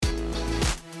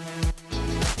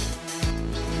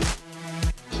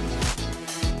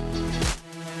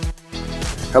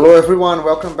Hello everyone,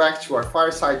 welcome back to our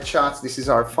Fireside Chat. This is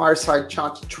our Fireside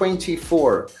Chat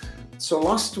 24. So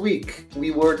last week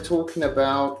we were talking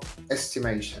about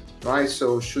estimation, right?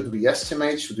 So should we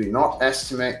estimate, should we not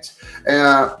estimate?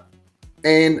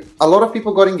 And a lot of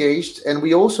people got engaged, and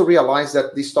we also realized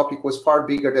that this topic was far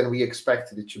bigger than we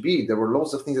expected it to be. There were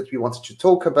lots of things that we wanted to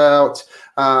talk about.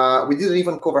 We didn't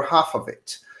even cover half of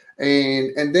it.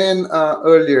 And then then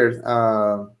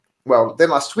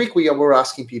last week we were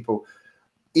asking people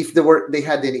if they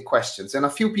had any questions, and a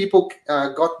few people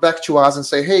got back to us and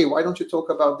say, hey, why don't you talk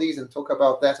about these and talk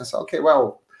about that? And say, okay,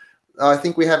 well, I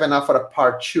think we have enough for a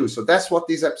part 2. So that's what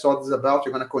this episode is about.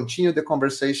 We're going to continue the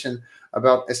conversation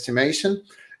about estimation.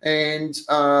 And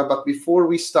but before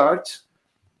we start,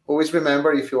 always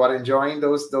remember, if you are enjoying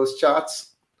those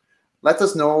chats, let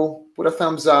us know, put a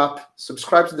thumbs up,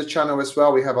 subscribe to the channel as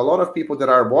well. We have a lot of people that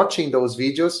are watching those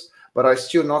videos but are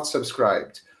still not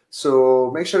subscribed.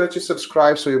 So make sure that you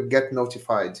subscribe so you get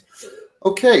notified.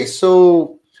 Okay,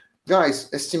 so guys,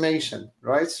 estimation,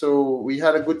 right? So we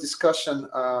had a good discussion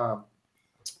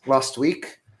last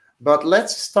week, but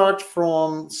let's start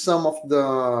from some of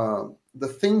the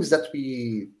things that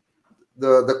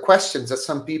the questions that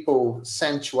some people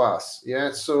sent to us.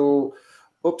 Yeah, so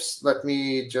oops, let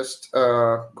me just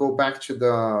go back to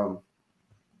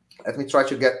let me try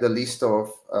to get the list of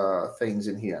things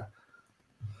in here.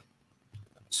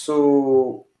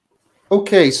 So,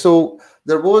 okay, so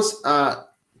there was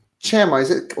Chema,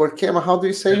 is it, or Chema, how do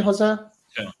you say, Jose?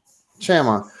 Chema.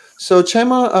 Chema. So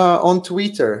Chema on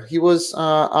Twitter, he was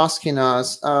asking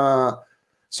us,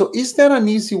 so is there an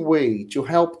easy way to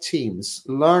help teams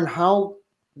learn how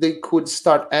they could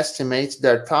start estimate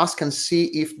their task and see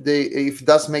if it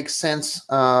does make sense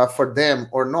for them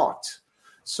or not?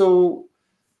 So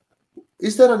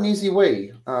is there an easy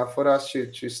way for us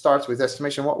to start with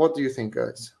estimation? What do you think,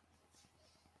 guys?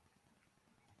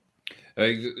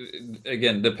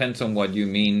 Again, depends on what you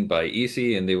mean by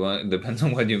easy, and depends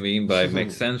on what you mean by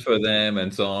makes sense for them,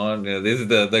 and so on. This is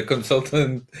the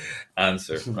consultant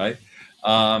answer, right?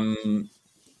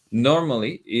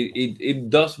 Normally, it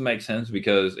does make sense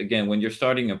because, again, when you're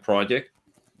starting a project,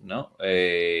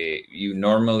 you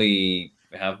normally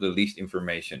have the least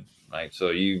information, right? So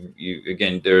you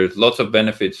again, there's lots of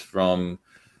benefits from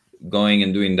going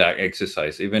and doing that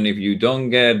exercise, even if you don't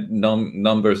get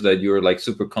numbers that you're like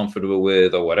super comfortable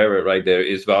with or whatever, right? There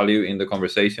is value in the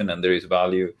conversation, and there is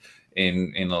value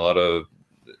in a lot of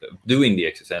doing the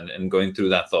exercise and going through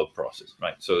that thought process,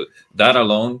 right? So that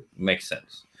alone makes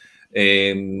sense.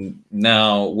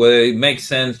 Now, where it makes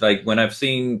sense, like when I've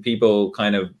seen people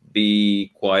kind of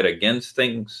be quite against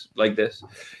things like this,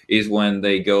 is when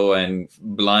they go and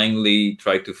blindly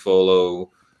try to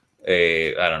follow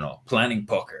I don't know, planning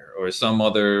poker or some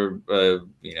other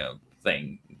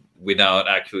thing without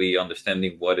actually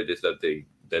understanding what it is that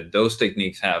those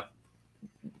techniques have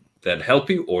that help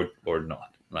you or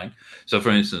not, right? So for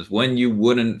instance, when you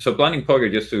wouldn't, so planning poker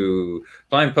is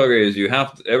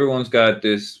everyone's got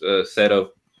this set of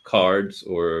cards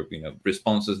or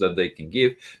responses that they can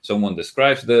give. Someone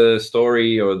describes the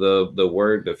story or the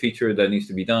work, the feature that needs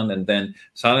to be done, and then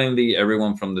suddenly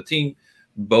everyone from the team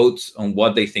votes on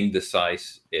what they think the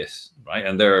size is, right?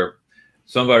 And there are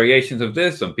some variations of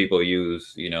this. Some people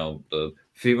use the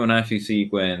Fibonacci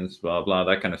sequence, blah blah,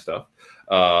 that kind of stuff.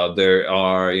 There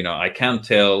are I can't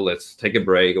tell, let's take a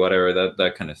break, whatever,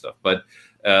 that kind of stuff. But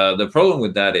the problem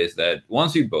with that is that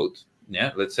once you vote,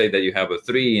 let's say that you have a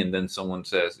 3 and then someone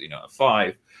says a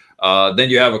 5, then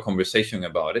you have a conversation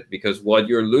about it, because what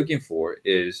you're looking for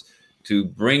is to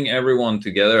bring everyone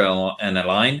together and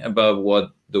align about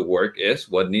what the work is,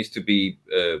 what needs to be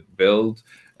built,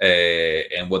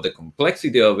 and what the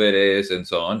complexity of it is, and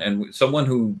so on. And someone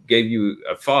who gave you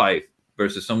a 5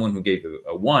 versus someone who gave you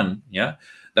a 1,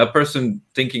 that person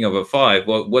thinking of a 5,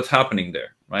 what's happening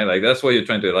there, right? Like, that's what you're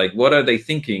trying to, like, what are they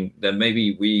thinking that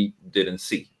maybe we didn't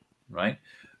see, right?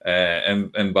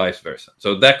 And vice versa.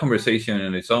 So that conversation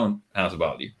in its own has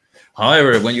value.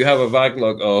 However, when you have a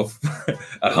backlog of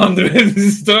 100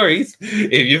 stories,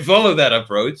 if you follow that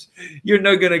approach, you're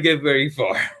not going to get very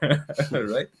far,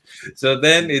 right? So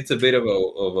then it's a bit of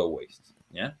a waste,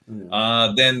 yeah?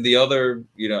 Then the other,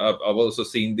 I've also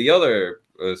seen the other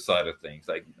side of things,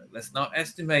 like, let's not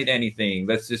estimate anything.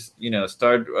 Let's just,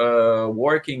 start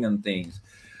working on things.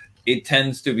 It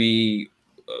tends to be,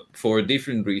 for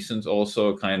different reasons,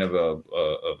 also kind of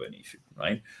of an issue,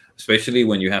 right? Especially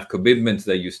when you have commitments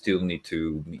that you still need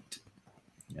to meet.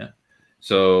 Yeah.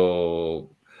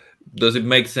 So does it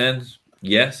make sense?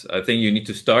 Yes. I think you need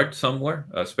to start somewhere,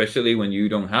 especially when you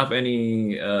don't have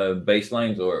any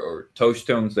baselines or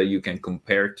touchstones that you can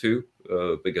compare to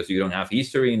because you don't have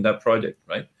history in that project,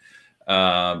 right?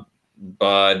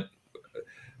 But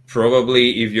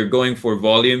probably if you're going for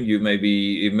volume, it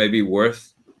may be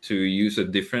worth to use a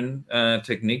different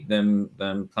technique than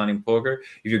planning poker.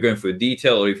 If you're going for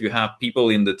detail, or if you have people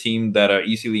in the team that are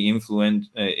easily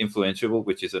influential,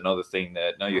 which is another thing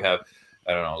that now you have,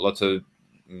 I don't know, lots of.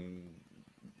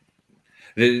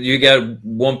 You get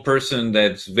one person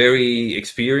that's very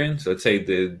experienced, let's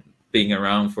say being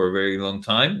around for a very long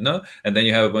time, no, and then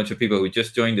you have a bunch of people who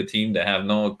just joined the team that have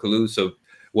no clue. So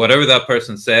whatever that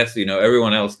person says,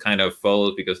 everyone else kind of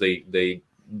follows because they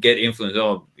get influenced.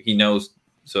 Oh, he knows.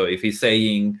 So if he's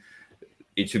saying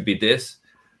it should be this,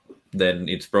 then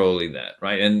it's probably that,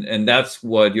 right? And that's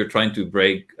what you're trying to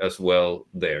break as well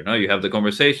there. Now you have the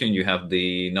conversation, you have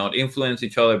the not influence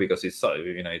each other because it's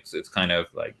it's kind of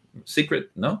like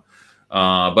secret, no?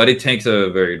 But it takes a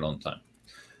very long time.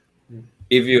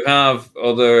 If you have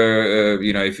other,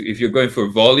 if you're going for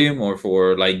volume or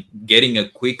for like getting a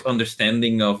quick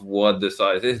understanding of what the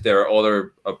size is, there are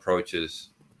other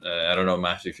approaches. I don't know,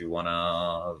 Mash, if you want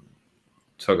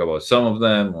to talk about some of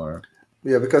them or.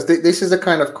 Yeah, because this is the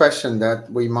kind of question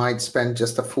that we might spend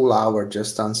just a full hour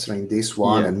just answering this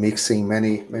one and mixing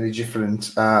many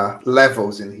different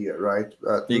levels in here, right?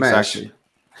 Exactly. Mesh.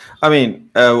 I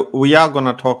mean, we are going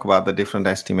to talk about the different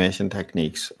estimation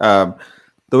techniques.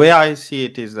 The way I see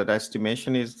it is that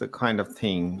estimation is the kind of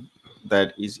thing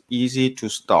that is easy to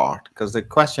start, because the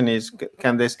question is,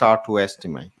 can they start to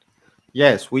estimate?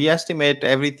 Yes, we estimate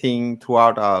everything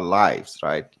throughout our lives,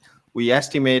 right? We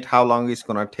estimate how long it's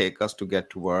going to take us to get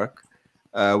to work.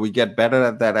 We get better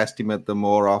at that estimate the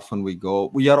more often we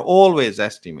go. We are always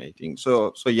estimating.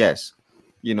 So yes,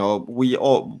 we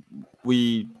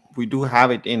do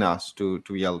have it in us to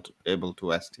be able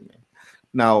to estimate.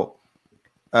 Now,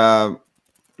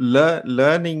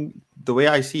 learning, the way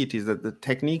I see it is that the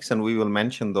techniques, and we will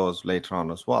mention those later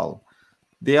on as well,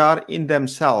 they are in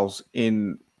themselves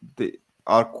as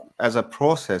a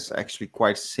process actually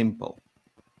quite simple.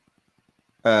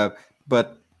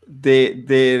 But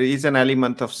there is an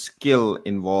element of skill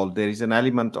involved. There is an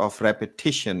element of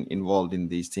repetition involved in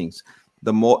these things.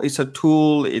 The more it's a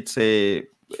tool, it's a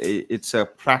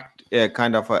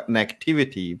kind of an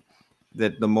activity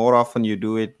that the more often you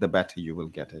do it, the better you will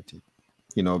get at it.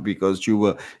 Because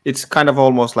it's kind of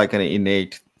almost like an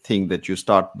innate thing that you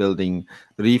start building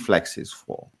reflexes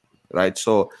for, right?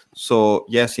 So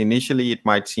yes, initially it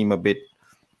might seem a bit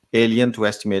alien to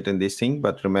estimate in this thing,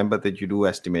 but remember that you do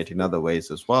estimate in other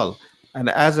ways as well. And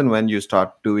as and when you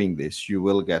start doing this, you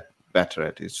will get better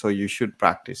at it. So you should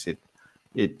practice it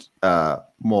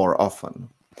more often.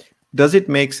 Does it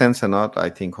make sense or not? I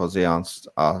think Jose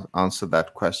answered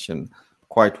that question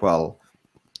quite well.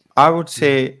 I would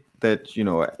say that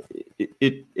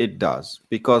it does,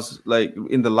 because like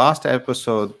in the last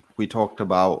episode we talked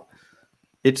about,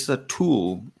 it's a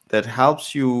tool that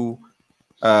helps you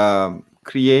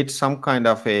create some kind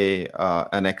of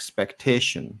an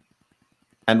expectation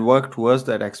and work towards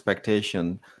that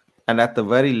expectation. And at the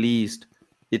very least,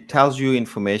 it tells you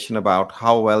information about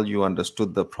how well you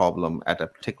understood the problem at a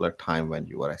particular time when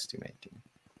you were estimating,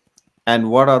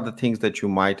 and what are the things that you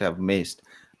might have missed.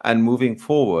 And moving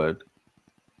forward,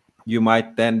 you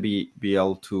might then be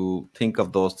able to think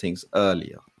of those things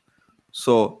earlier.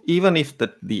 So even if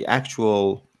the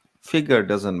actual figure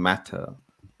doesn't matter,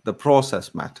 the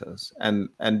process matters, and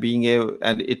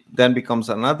it then becomes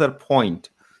another point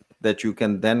that you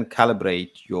can then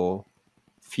calibrate your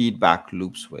feedback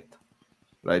loops with,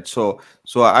 right? So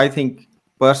I think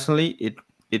personally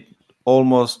it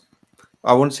almost,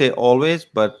 I wouldn't say always,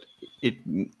 but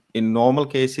in normal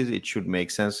cases it should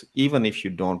make sense, even if you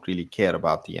don't really care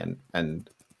about the end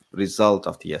result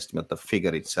of the estimate, the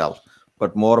figure itself,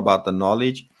 but more about the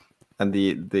knowledge and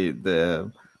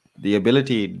the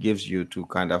ability it gives you to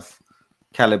kind of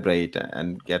calibrate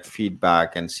and get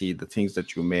feedback and see the things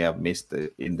that you may have missed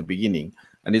in the beginning.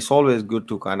 And it's always good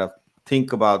to kind of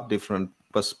think about different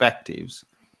perspectives,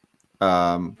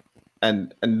 and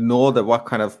know that what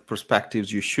kind of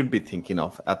perspectives you should be thinking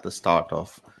of at the start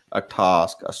of a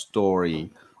task, a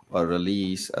story, a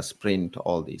release, a sprint,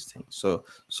 all these things.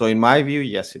 So in my view,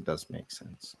 yes, it does make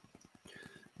sense.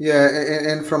 Yeah,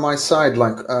 and from my side,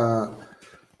 like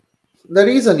there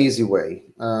is an easy way.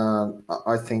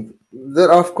 I think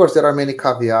of course there are many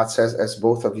caveats, as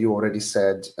both of you already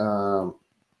said,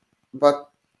 but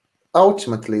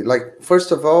ultimately, like,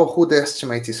 first of all, who the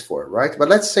estimate is for, right? But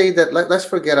let's say that let's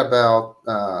forget about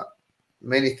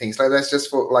many things. Like, let's just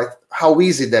for like how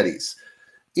easy that is.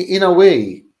 In a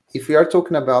way, if we are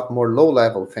talking about more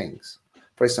low-level things,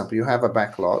 for example, you have a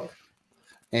backlog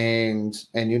and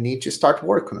you need to start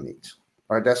working on it,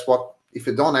 right? That's what If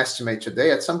you don't estimate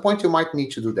today, at some point you might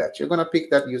need to do that. You're going to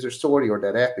pick that user story or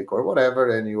that epic or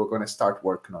whatever, and you're going to start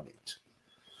working on it.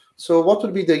 So what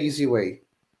would be the easy way?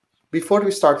 Before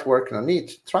we start working on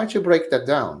it, try to break that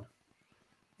down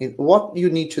in what you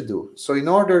need to do. So in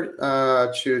order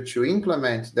to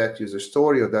implement that user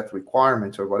story or that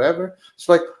requirement or whatever, it's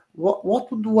like, what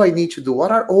do I need to do?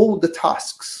 What are all the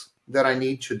tasks that I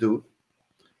need to do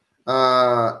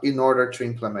in order to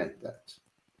implement that?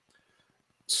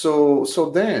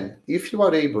 So then, if you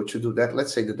are able to do that,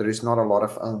 let's say that there is not a lot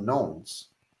of unknowns.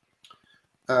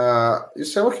 You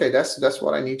say, okay, that's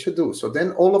what I need to do. So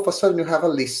then all of a sudden you have a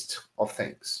list of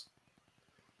things.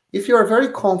 If you are very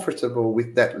comfortable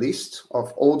with that list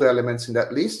of all the elements in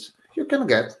that list, you can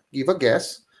give a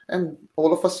guess, and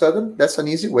all of a sudden that's an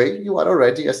easy way. You are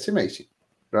already estimating,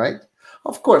 right?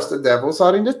 Of course, the devils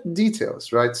are in the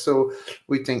details, right? So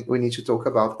we think we need to talk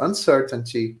about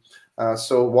uncertainty.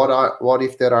 So what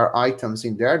if there are items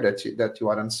in there that you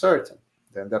are uncertain?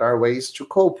 Then there are ways to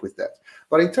cope with that.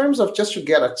 But in terms of just to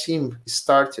get a team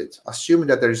started, assuming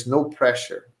that there is no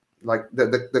pressure, like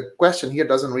the question here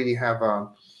doesn't really have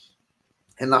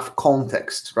enough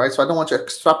context, right? So I don't want to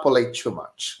extrapolate too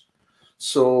much.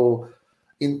 So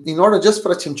in order just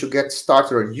for a team to get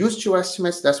started or use your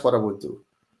estimates, that's what I would do.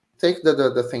 Take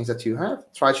the things that you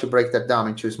have, try to break that down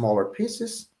into smaller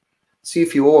pieces, see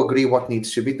if you all agree what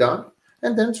needs to be done,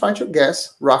 and then try to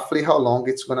guess roughly how long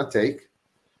it's going to take.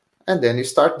 And then you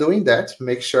start doing that.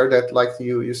 Make sure that, like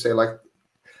you say, like,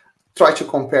 try to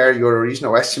compare your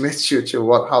original estimates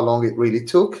to how long it really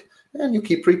took, and you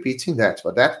keep repeating that.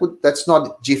 But that's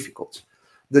not difficult.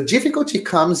 The difficulty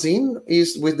comes in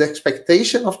is with the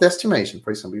expectation of the estimation.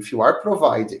 For example, if you are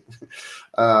providing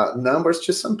numbers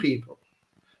to some people,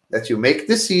 that you make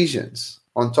decisions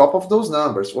on top of those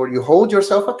numbers, or you hold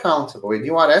yourself accountable and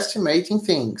you are estimating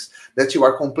things that you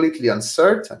are completely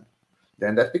uncertain,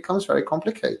 then that becomes very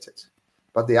complicated.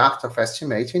 But the act of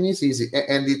estimating is easy,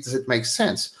 and it makes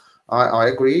sense. I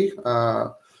agree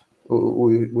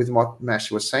with what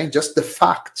Mesh was saying. Just the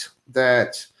fact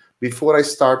that before I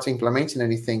start implementing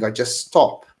anything, I just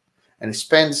stop and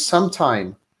spend some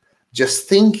time just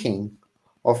thinking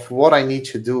of what I need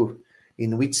to do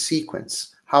in which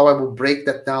sequence, how I will break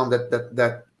that down,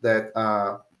 that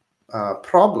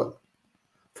problem.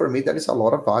 For me, there is a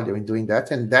lot of value in doing that,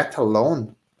 and that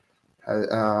alone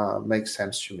makes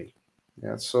sense to me.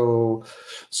 Yeah. So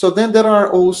then there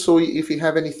are also, if you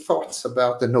have any thoughts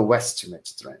about the no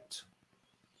estimate trend,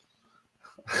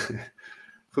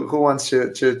 who wants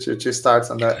to start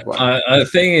on that one? I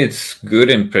think it's good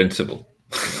in principle.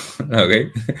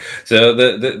 Okay, so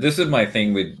this is my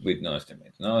thing with no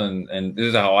estimates. No, and this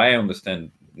is how I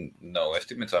understand no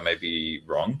estimates. I may be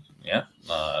wrong. Yeah,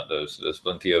 there's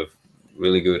plenty of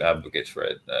really good advocates for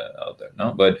it out there.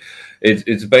 No, but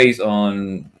it's based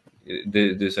on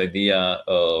this idea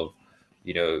of,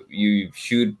 you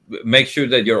should make sure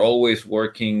that you're always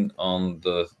working on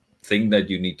the thing that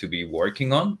you need to be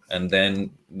working on, and then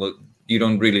you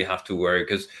don't really have to worry,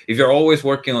 because if you're always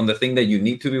working on the thing that you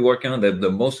need to be working on,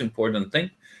 the most important thing,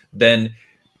 then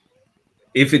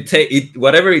if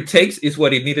whatever it takes is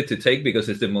what it needed to take, because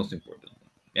it's the most important thing.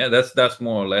 Yeah, that's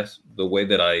more or less the way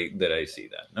that I see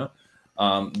that. No,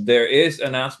 there is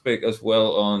an aspect as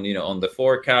well on on the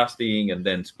forecasting and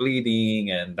then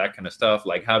splitting and that kind of stuff,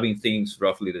 like having things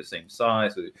roughly the same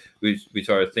size, which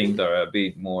are things that are a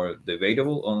bit more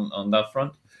debatable on that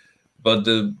front. But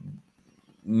the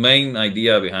main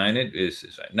idea behind it is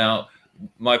right. Now,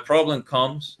 my problem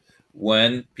comes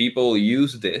when people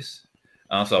use this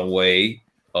as a way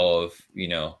of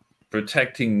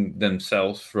protecting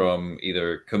themselves from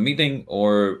either committing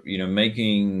or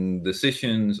making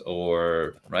decisions,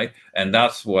 or right, and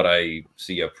that's what I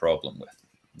see a problem with.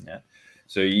 Yeah,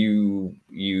 so you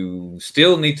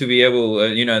still need to be able,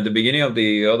 at the beginning of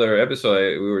the other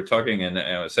episode we were talking, and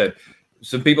I said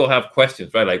some people have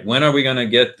questions, right? Like, when are we gonna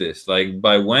get this? Like,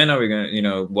 by when are we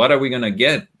gonna, what are we gonna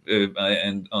get?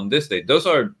 And on this date, those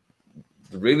are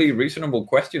really reasonable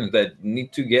questions that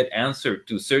need to get answered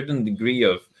to a certain degree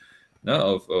of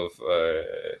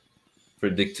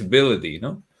predictability.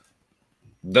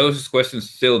 Those questions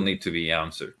still need to be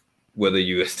answered, whether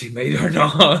you estimate or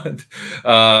not.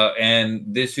 And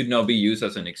this should not be used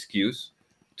as an excuse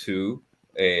to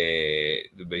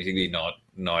basically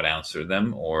not answer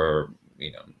them, or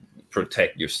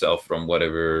protect yourself from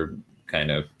whatever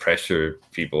kind of pressure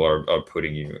people are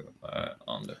putting you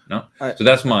under. So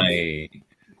that's my.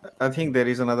 I think there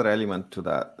is another element to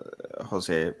that,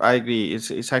 Jose. I agree.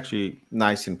 It's actually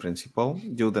nice in principle.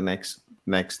 Do the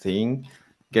next thing,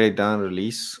 get it done,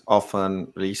 release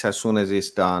as soon as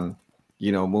it's done.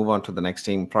 Move on to the next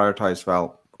thing. Prioritize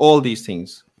well. all these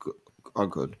things are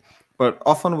good. But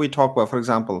often we talk about, for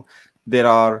example, there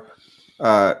are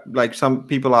like some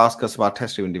people ask us about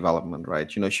test-driven development,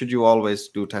 right? You know, should you always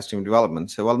do test-driven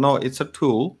development? So, well, no, it's a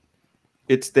tool.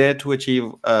 It's there to achieve,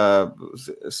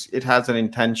 it has an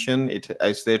intention.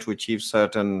 It's there to achieve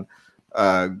certain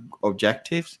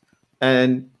objectives.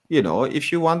 And, you know,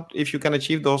 if you can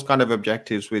achieve those kind of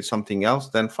objectives with something else,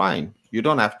 then fine. You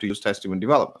don't have to use test-driven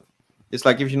development. It's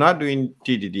like if you're not doing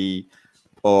TDD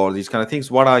or these kind of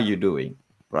things, what are you doing,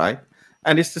 right?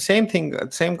 And it's the same thing,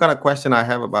 same kind of question I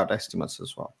have about estimates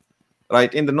as well,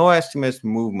 right? In the no estimates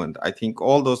movement, I think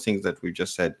all those things that we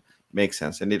just said make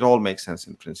sense, and it all makes sense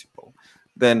in principle.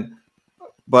 Then,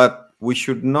 but we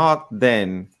should not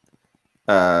then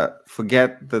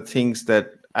forget the things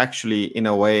that actually, in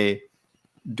a way,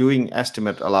 doing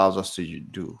estimate allows us to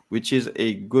do, which is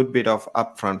a good bit of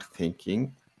upfront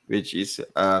thinking, which is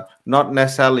not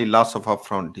necessarily lots of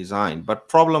upfront design, but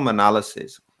problem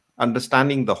analysis,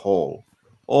 understanding the whole,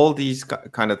 all these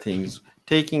kind of things,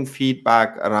 taking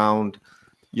feedback around,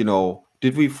 you know,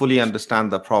 did we fully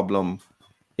understand the problem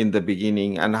in the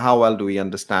beginning, and how well do we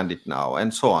understand it now,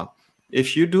 and so on.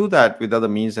 If you do that with other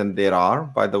means, and there are,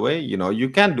 by the way, you know, you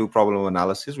can do problem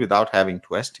analysis without having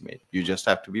to estimate. You just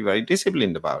have to be very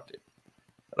disciplined about it,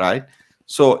 right?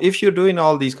 So if you're doing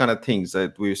all these kind of things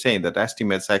that we were saying, that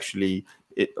estimates actually,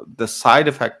 the side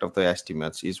effect of the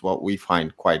estimates is what we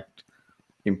find quite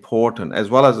important, as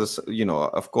well as, you know,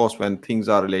 of course, when things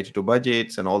are related to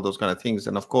budgets and all those kind of things,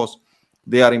 and of course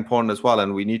they are important as well,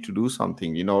 and we need to do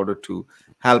something in order to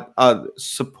help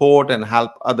support and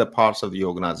help other parts of the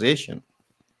organization.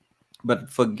 But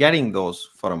forgetting those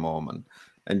for a moment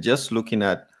and just looking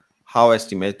at how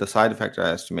the side effect of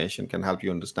estimation can help you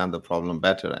understand the problem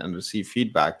better and receive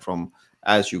feedback from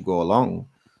as you go along,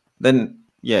 then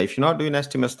yeah, if you're not doing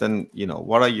estimates, then, you know,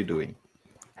 what are you doing?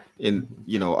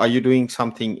 You know, are you doing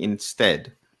something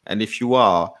instead? And if you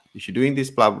are, if you're doing this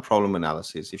problem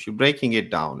analysis, if you're breaking it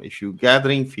down, if you're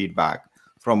gathering feedback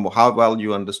from how well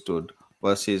you understood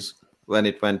versus when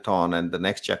it went on and the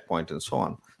next checkpoint and so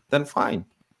on, then fine,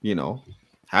 you know,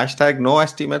 hashtag no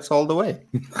estimates all the way.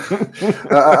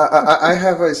 I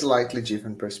have a slightly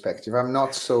different perspective. I'm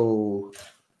not so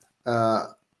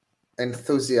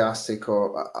enthusiastic,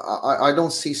 or I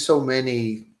don't see so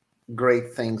many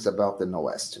great things about the no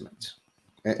estimate.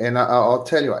 And I'll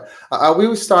tell you, I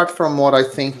will start from what I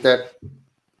think that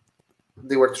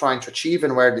they were trying to achieve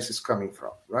and where this is coming from,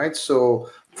 right?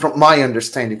 So from my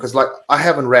understanding, because like I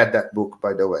haven't read that book,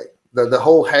 by the way, the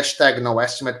whole hashtag no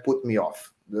estimate put me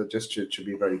off, just to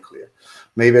be very clear.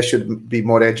 Maybe I should be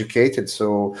more educated.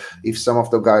 So if some of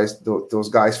the guys, those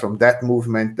guys from that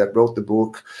movement that wrote the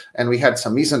book, and we had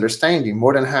some misunderstanding,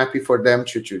 more than happy for them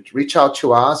to reach out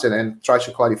to us and try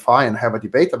to clarify and have a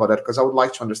debate about that, because I would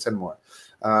like to understand more.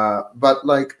 But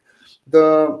like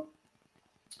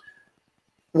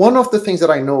one of the things that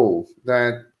I know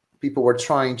that people were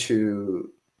trying to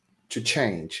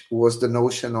change was the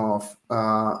notion of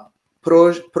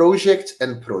project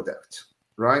and product,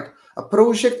 right? A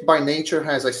project by nature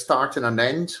has a start and an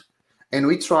end, and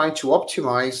we try to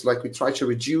optimize, like we try to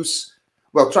reduce,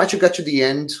 well, try to get to the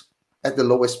end at the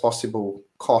lowest possible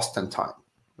cost and time,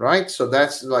 right? So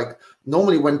that's like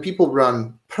normally when people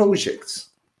run projects,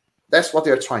 that's what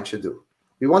they're trying to do.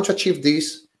 We want to achieve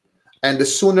this, and the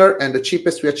sooner and the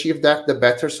cheapest we achieve that, the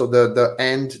better. So the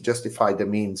end justify the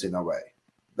means in a way.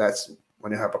 That's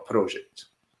when you have a project,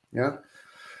 yeah?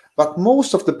 But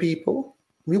most of the people,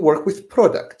 we work with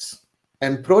products,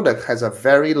 and product has a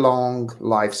very long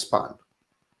lifespan.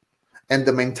 And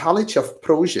the mentality of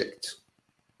project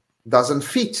doesn't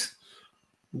fit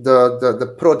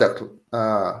the product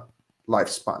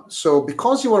lifespan. So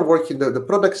because you are working, the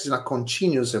product is in a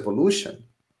continuous evolution,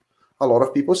 a lot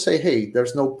of people say, hey,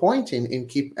 there's no point in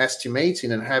keep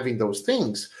estimating and having those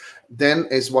things. Then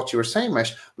is what you were saying,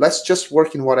 Mesh, let's just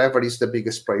work in whatever is the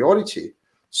biggest priority.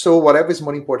 So whatever is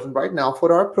more important right now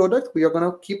for our product, we are going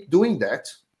to keep doing that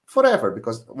forever,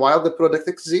 because while the product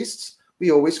exists,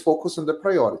 we always focus on the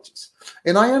priorities.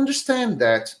 And I understand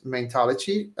that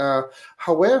mentality.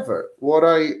 However, what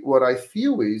I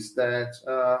feel is that,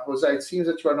 Jose, it seems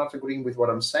that you are not agreeing with what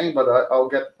I'm saying, but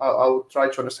I'll try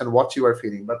to understand what you are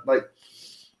feeling. But like,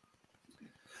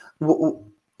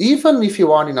 even if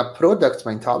you are in a product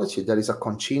mentality, that is a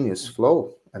continuous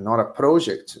flow and not a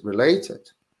project related,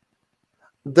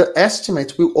 the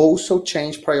estimate will also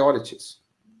change priorities.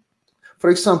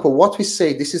 For example, what we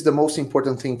say, this is the most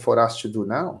important thing for us to do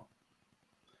now.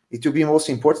 It will be most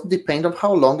important depending on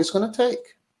how long it's going to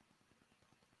take,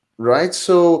 right?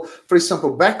 So, for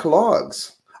example,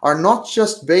 backlogs are not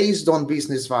just based on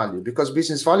business value, because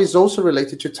business value is also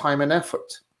related to time and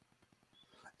effort.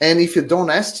 And if you don't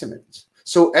estimate,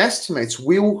 so estimates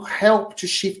will help to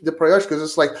shift the priority, because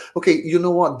it's like, okay, you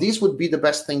know what, this would be the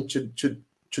best thing to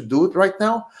do it right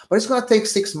now, but it's going to take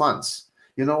 6 months.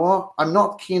 You know what, I'm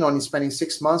not keen on spending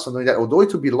 6 months on doing that, although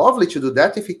it would be lovely to do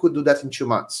that if we could do that in 2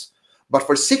 months. But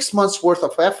for 6 months worth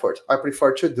of effort, I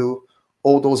prefer to do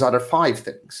all those other 5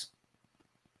 things.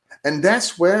 And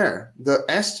that's where the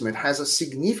estimate has a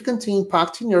significant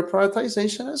impact in your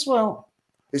prioritization as well.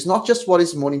 It's not just what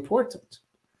is more important.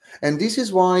 And this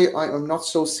is why I am not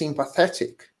so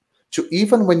sympathetic to,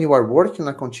 even when you are working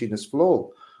on a continuous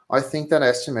flow, I think that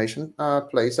estimation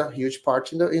plays a huge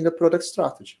part in the product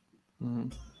strategy.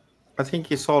 I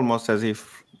think it's almost as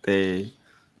if even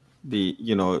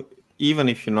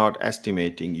if you're not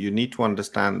estimating, you need to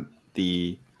understand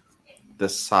the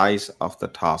size of the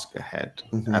task ahead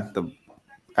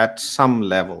at some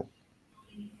level,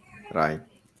 right?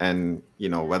 And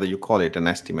whether you call it an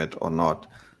estimate or not,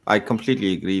 I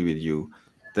completely agree with you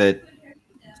that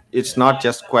it's not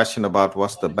just question about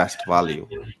what's the best value.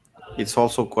 It's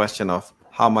also a question of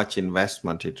how much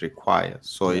investment it requires.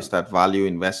 So it's that value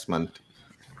investment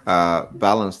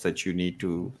balance that you need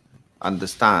to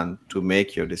understand to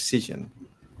make your decision.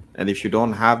 And if you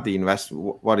don't have the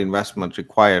what investment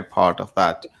required part of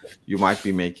that, you might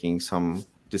be making some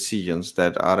decisions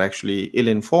that are actually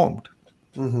ill-informed.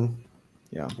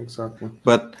 Yeah, exactly.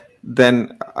 But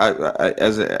then,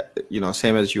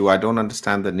 same as you, I don't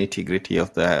understand the nitty-gritty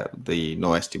of the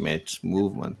no estimates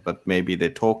movement. But maybe they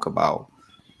talk about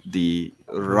the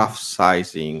rough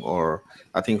sizing, or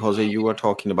I think, Jose, you were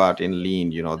talking about in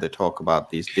Lean. They talk about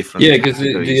these different because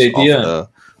the idea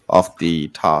of the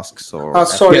tasks. Or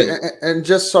sorry, and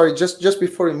just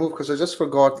before we move, because I just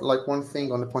forgot like one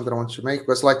thing on the point that I want to make,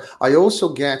 was like, I also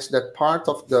get that part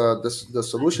of the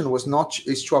solution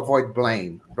is to avoid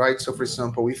blame, right? So for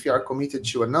example, if you are committed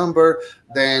to a number,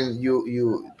 then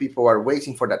people are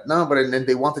waiting for that number, and then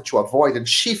they wanted to avoid and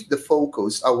shift the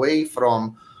focus away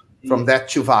from that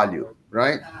to value,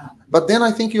 right? But then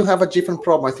I think you have a different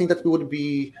problem. I think that we would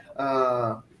be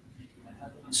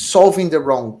solving the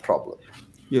wrong problem.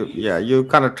 You're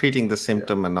kind of treating the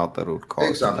symptom and not the root cause.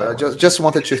 Exactly. I just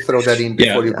wanted to throw that in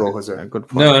before you go, Jose. Good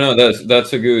point. No,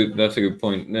 that's a good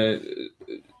point.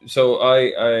 So I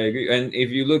agree. And if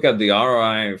you look at the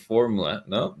ROI formula,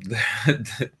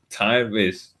 the time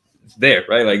is there,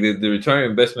 right? Like the return on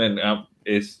investment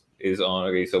is on.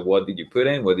 Okay, so what did you put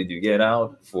in? What did you get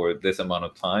out for this amount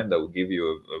of time? That will give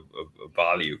you a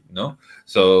value, no?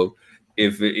 So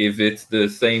if it's the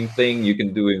same thing you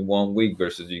can do in 1 week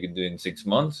versus you can do in 6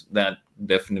 months, that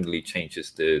definitely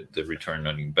changes the return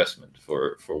on investment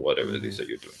for whatever it is that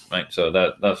you're doing, right? So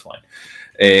that's fine.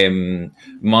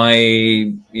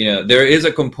 There is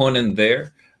a component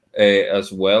there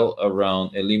as well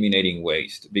around eliminating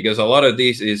waste, because a lot of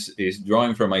this is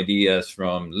drawing from ideas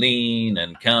from Lean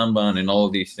and Kanban and all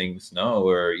of these things,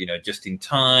 where just in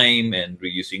time and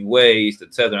reducing waste,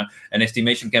 etc. And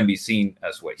estimation can be seen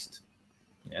as waste.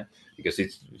 Yeah, because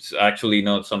it's actually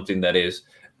not something that is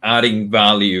adding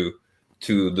value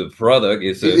to the product.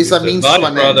 It's a means to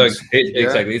an byproduct. end.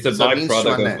 Exactly, it's a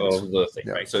byproduct of the thing,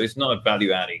 yeah. right? So it's not a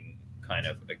value-adding kind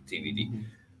of activity,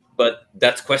 but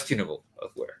that's questionable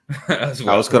as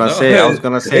well. I was gonna say,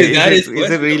 is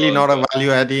it really not a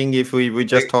value-adding if we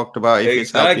just talked about if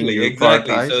it's helping you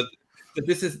prioritize? So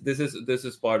this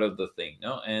is part of the thing,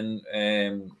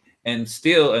 and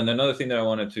still, and another thing that I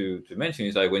wanted to mention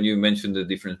is like when you mentioned the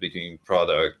difference between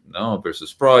product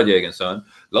versus project and so on,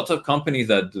 lots of companies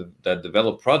that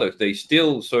develop products, they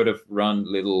still sort of run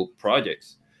little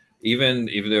projects, even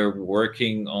if they're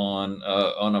working on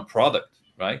a product,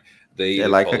 right? They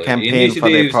like a campaign for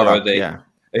their product,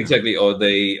 exactly, or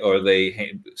they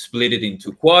split it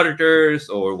into quarters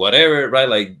or whatever, right?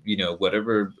 Like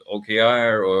whatever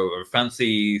OKR or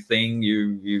fancy thing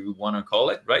you want to call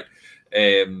it, right?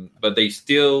 But they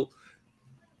still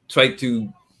try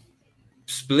to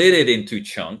split it into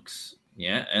chunks,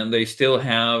 and they still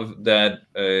have that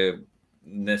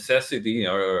necessity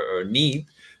or need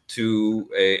to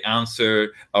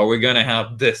answer, are we going to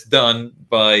have this done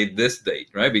by this date,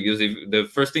 right? Because if the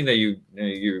first thing that you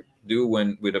do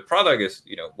with a product is,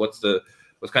 what's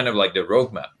kind of like the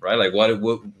roadmap, right? Like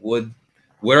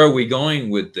where are we going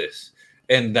with this?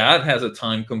 And that has a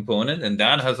time component, and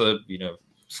that has a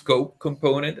scope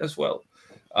component as well.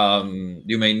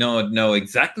 You may not know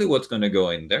exactly what's going to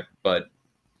go in there, but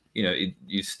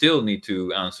you still need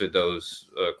to answer those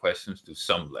questions to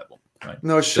some level, right?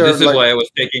 No, sure. So this is why I was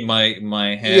taking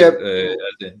my head.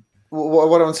 What I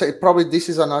want to say, probably this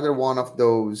is another one of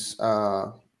those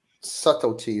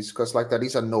subtleties, because like that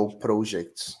is a no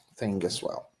project thing as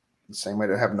well. The same way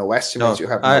they have no estimates, No, you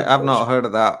have no I've not project. heard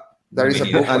of that. There is a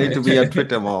book I on need to it. be on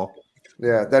Twitter more.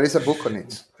 Yeah, there is a book on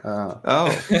it. Oh,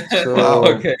 So wow.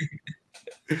 Okay.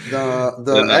 the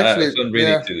Then I have actually, some reading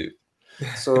yeah. to do.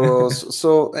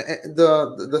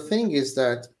 The thing is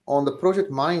that on the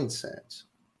project mindset,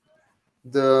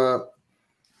 the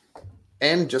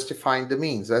end justifying the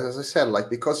means, as I said, like,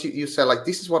 because you said like,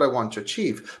 this is what I want to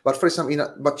achieve, but for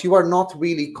example, but you are not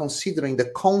really considering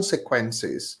the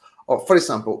consequences of, for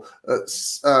example,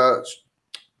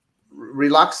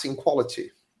 relaxing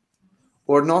quality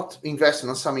or not investing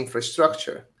on some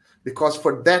infrastructure, because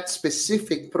for that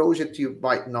specific project you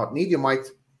might not need, you might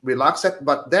relax it,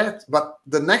 but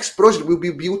the next project will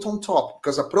be built on top,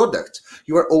 because a product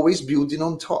you are always building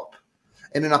on top.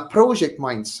 And in a project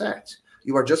mindset,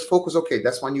 you are just focused, okay,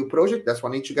 that's one new project, that's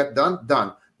one need to get done.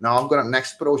 Now I'm gonna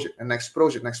next project and next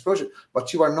project,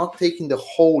 but you are not taking the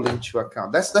whole into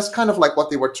account. That's kind of like what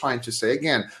they were trying to say.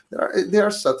 Again, there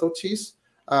are subtleties.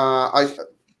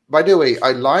 By the way,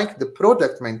 I like the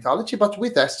product mentality, but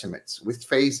with estimates, with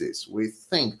phases, with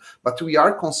things. But we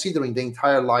are considering the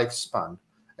entire lifespan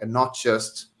and not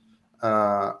just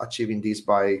achieving this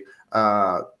by,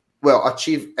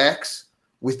 achieve X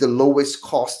with the lowest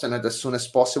cost and at as soon as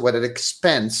possible at the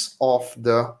expense of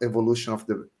the evolution of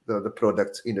the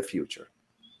product in the future.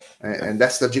 And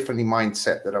that's the different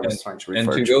mindset that I was trying to refer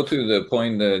to. And to go to the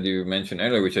point that you mentioned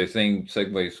earlier, which I think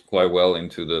segues quite well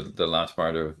into the last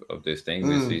part of this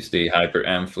thing, is the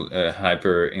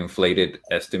hyper-inflated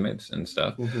estimates and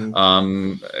stuff.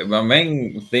 My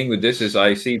main thing with this is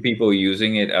I see people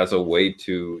using it as a way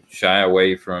to shy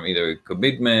away from either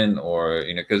commitment or,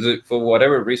 because for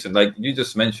whatever reason, like you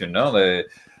just mentioned, no, the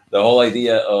whole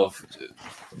idea of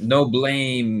no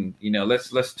blame,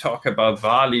 let's talk about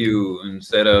value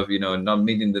instead of not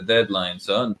meeting the deadline.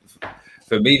 So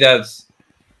for me, that's,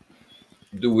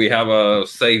 do we have a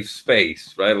safe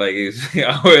space, right? Like,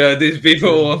 are these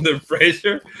people under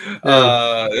pressure?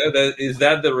 Is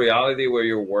that the reality where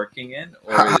you're working in,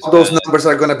 or how those numbers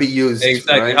are going to be used?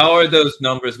 Exactly, right? how are those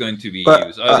numbers going to be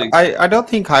used? I don't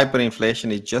think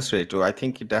hyperinflation is just related to, I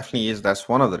think it definitely is, that's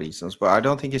one of the reasons, but I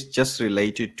don't think it's just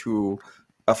related to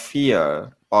a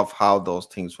fear of how those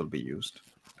things will be used.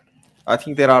 I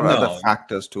think there are other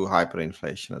factors to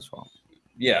hyperinflation as well.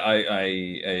 Yeah, I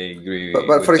agree.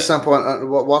 But for example,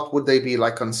 what would they be?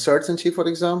 Like uncertainty, for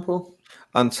example?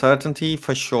 Uncertainty,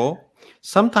 for sure.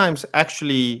 Sometimes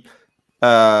actually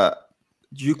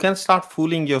you can start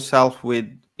fooling yourself with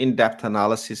in-depth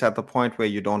analysis at the point where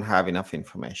you don't have enough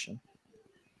information.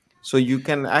 So you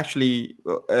can actually,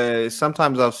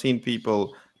 sometimes I've seen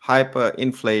people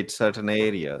hyperinflate certain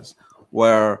areas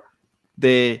where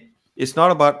it's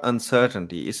not about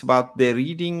uncertainty, it's about they're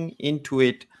reading into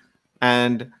it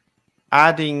and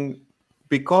adding,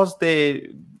 because they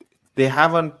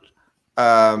haven't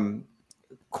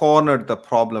cornered the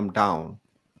problem down,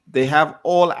 they have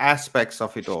all aspects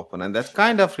of it open, and that's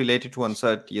kind of related to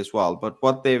uncertainty as well. But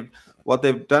what they've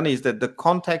done is that the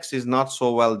context is not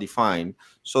so well defined,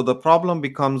 so the problem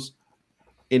becomes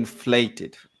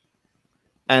inflated,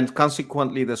 and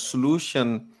consequently the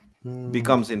solution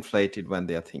becomes inflated when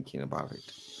they are thinking about it.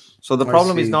 So the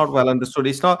problem is not well understood.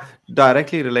 It's not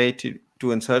directly related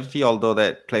to uncertainty, although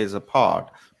that plays a part.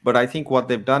 But I think what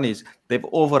they've done is they've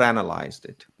overanalyzed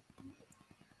it.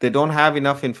 They don't have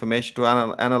enough information to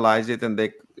analyze it, and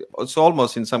it's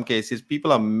almost, in some cases,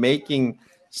 people are making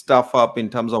stuff up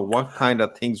in terms of what kind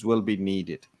of things will be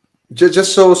needed.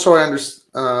 Just so I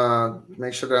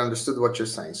make sure that I understood what you're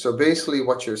saying. So basically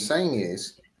what you're saying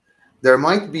is there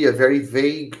might be a very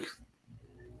vague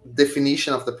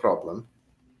definition of the problem,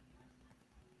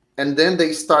 and then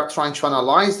they start trying to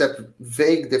analyze that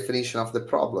vague definition of the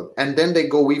problem, and then they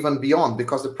go even beyond,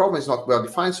 because the problem is not well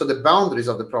defined, so the boundaries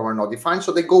of the problem are not defined,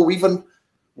 so they go even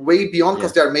way beyond,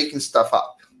 because they're making stuff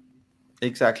up.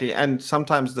 Exactly. And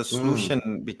sometimes the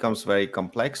solution becomes very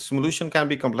complex. Solution can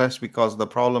be complex because the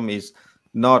problem is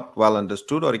not well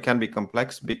understood, or it can be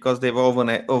complex because they've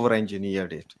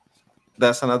over-engineered it.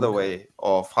 That's another way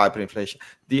of hyperinflation.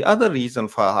 The other reason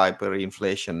for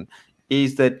hyperinflation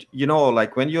is that,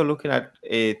 like when you're looking at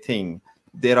a thing,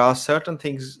 there are certain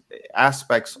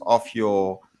aspects of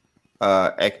your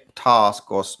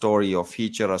task or story or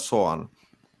feature or so on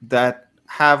that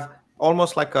have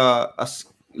almost like a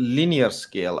linear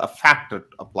scale, a factor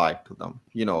applied to them.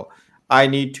 I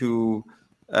need to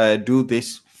do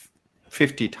this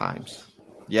 50 times.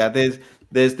 Yeah,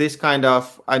 there's this kind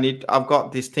of, I've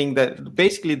got this thing that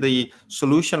basically the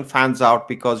solution fans out,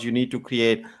 because you need to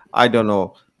create, I don't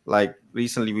know, like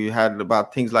recently we had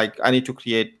about things like I need to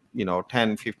create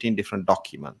 10, 15 different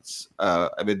documents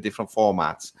with different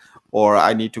formats, or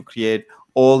I need to create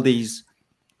all these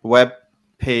web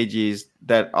pages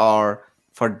that are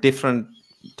for different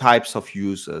types of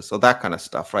users, so that kind of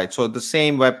stuff, right? So the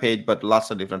same web page but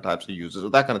lots of different types of users, so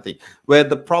that kind of thing, where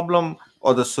the problem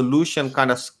or the solution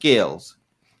kind of scales.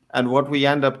 And what we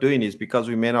end up doing is, because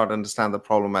we may not understand the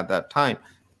problem at that time,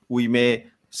 we may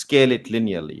scale it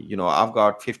linearly. You know, I've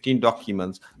got 15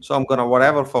 documents, so I'm gonna,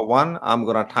 whatever for one, I'm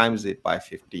gonna times it by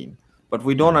 15. But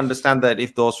we don't understand that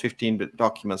if those 15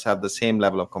 documents have the same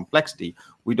level of complexity,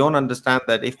 we don't understand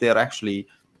that if they're actually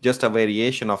just a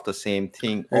variation of the same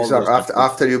thing. All Exactly. those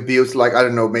After you build, like, I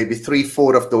don't know, maybe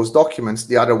 3/4 of those documents,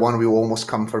 the other one will almost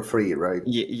come for free, right?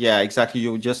 Yeah, exactly.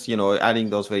 You just, you know, adding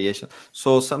those variations.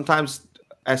 So sometimes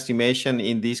estimation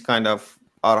in these kind of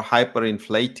are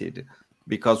hyperinflated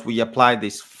because we apply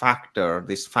this factor,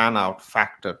 this fan out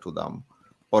factor to them,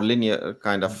 or linear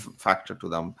kind of factor to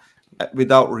them,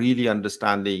 without really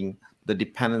understanding the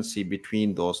dependency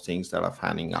between those things that are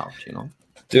fanning out, you know.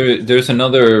 There's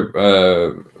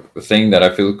another thing that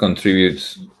I feel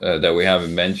contributes that we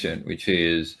haven't mentioned, which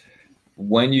is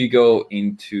when you go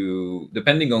into,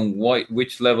 depending on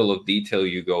which level of detail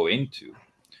you go into,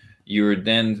 you're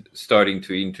then starting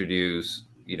to introduce,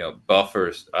 you know,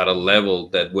 buffers at a level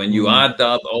that when you add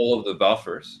up all of the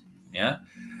buffers, yeah,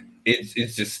 it's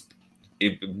just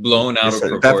blown out of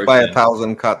proportion. Death by a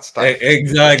thousand cuts stuff.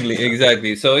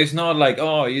 Exactly. So it's not like,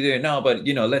 oh, you didn't know, but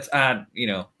you know, let's add, you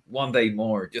know, 1 day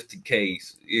more just in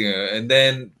case, you know, and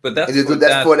then, but that's, and you do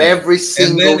that for every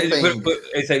single thing. But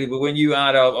exactly, but when you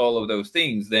add up all of those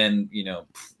things, then, you know,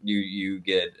 you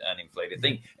get an inflated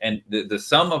thing, and the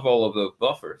sum of all of those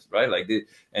buffers, right? Like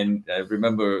and I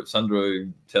remember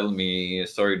Sandro telling me a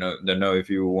story. Don't know if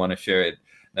you want to share it.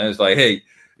 And I was like, hey,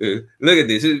 look at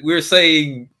this. We're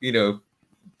saying, you know,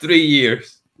 3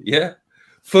 years. Yeah,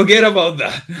 forget about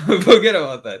that. Forget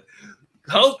about that.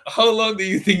 How long do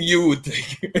you think you would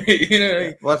take? You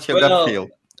know, what's your gut feel?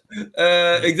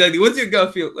 Exactly. What's your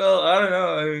gut feel? Well, I don't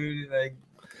know. I mean, like,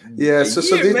 yeah. So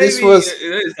this was,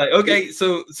 it's like, okay.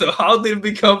 So how did it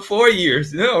become 4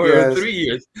 years? No, or 3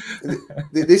 years?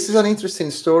 This is an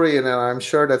interesting story, and I'm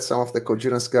sure that some of the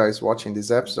Cogenius guys watching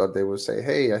this episode, they will say,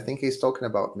 "Hey, I think he's talking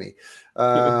about me."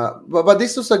 But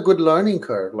this was a good learning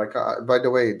curve. Like, by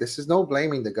the way, this is no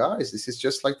blaming the guys. This is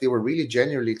just like they were really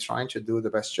genuinely trying to do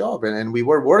the best job, and we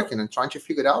were working and trying to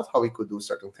figure out how we could do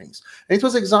certain things. And it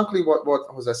was exactly what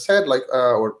was I said. Like,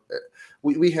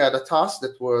 we had a task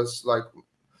that was like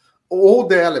all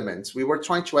the elements. We were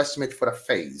trying to estimate for a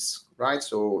phase, right?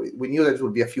 So we knew that it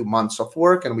would be a few months of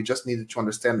work, and we just needed to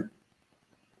understand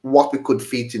what we could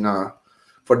fit in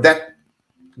for that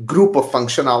group of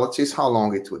functionalities, how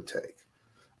long it would take.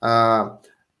 And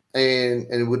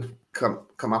it would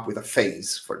come up with a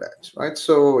phase for that, right?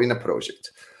 So in a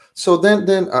project. So then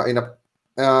the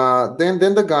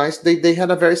guys, they had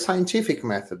a very scientific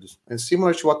method, and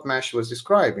similar to what Mesh was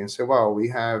describing. So, well, we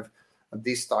have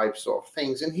these types of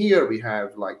things, and here we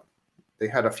have, like, they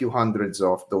had a few hundreds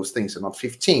of those things and not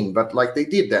 15, but like they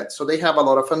did that. So they have a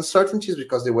lot of uncertainties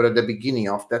because they were at the beginning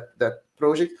of that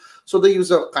project. So they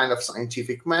use a kind of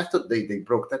scientific method. They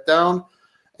broke that down.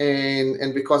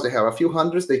 And because they have a few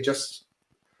hundreds, they just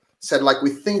said, like,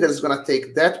 we think that it's going to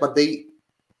take that, but they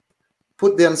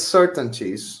put the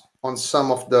uncertainties on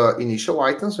some of the initial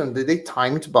items, and they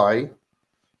timed by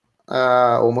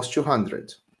almost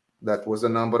 200. That was the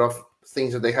number of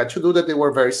things that they had to do that they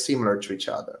were very similar to each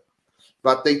other.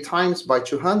 But they times by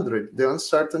 200 the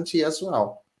uncertainty as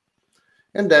well.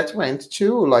 And that went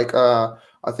to, like,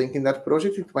 I think in that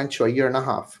project, it went to 1.5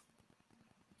 years.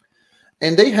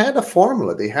 And they had a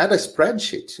formula, they had a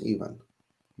spreadsheet even,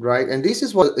 right? And this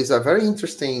is what is a very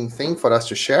interesting thing for us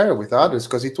to share with others,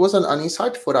 because it was an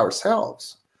insight for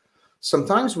ourselves.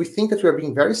 Sometimes we think that we are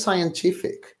being very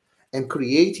scientific and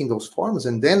creating those formulas,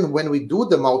 and then when we do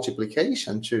the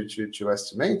multiplication to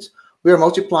estimate, we are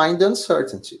multiplying the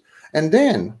uncertainty. And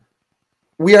then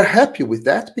we are happy with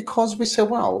that because we say,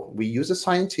 wow, we use a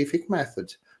scientific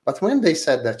method. But when they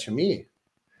said that to me,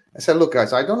 I said, look,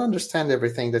 guys, I don't understand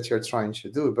everything that you're trying to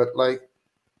do, but, like,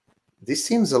 this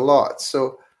seems a lot.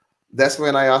 So that's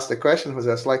when I asked the question, was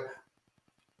just like,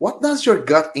 what does your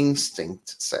gut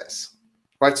instinct says?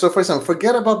 Right? So, for example,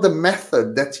 forget about the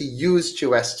method that you use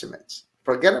to estimate.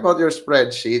 Forget about your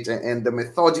spreadsheet and the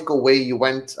methodical way you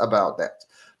went about that.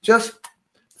 Just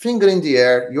finger in the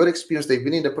air, your experience. They've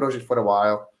been in the project for a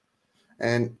while.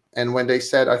 And when they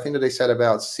said, I think that they said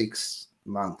about 6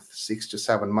 to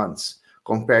 7 months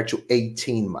compared to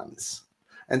 18 months.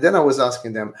 And then I was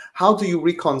asking them, how do you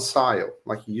reconcile?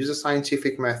 Like, you use a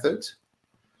scientific method,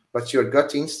 but your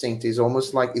gut instinct is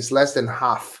almost like it's less than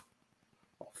half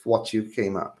of what you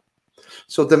came up.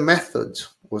 So the method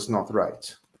was not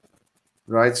right,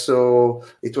 right? So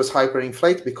it was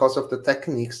hyperinflate because of the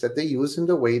techniques that they use and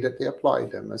the way that they apply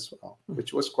them as well,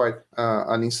 which was quite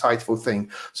an insightful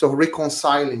thing. So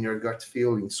reconciling your gut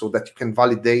feeling so that you can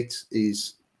validate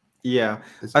is. Yeah,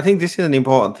 I think this is an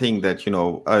important thing that,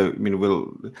 I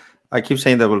mean, I keep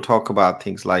saying that we'll talk about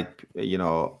things like,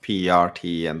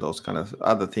 PERT and those kind of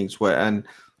other things and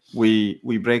we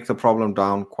break the problem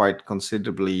down quite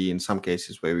considerably in some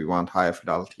cases where we want higher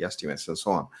fidelity estimates and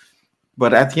so on.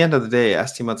 But at the end of the day,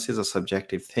 estimates is a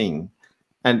subjective thing.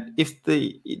 And if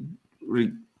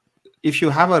you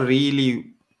have a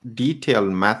really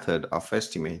detailed method of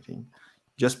estimating,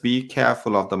 just be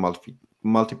careful of the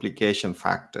multiplication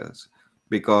factors,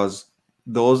 because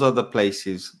those are the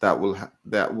places that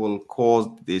will cause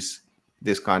this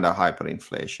kind of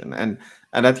hyperinflation.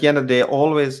 And at the end of the day,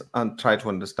 always try to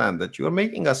understand that you are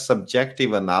making a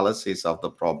subjective analysis of the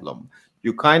problem.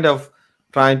 You kind of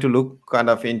trying to look kind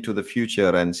of into the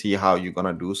future and see how you're going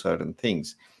to do certain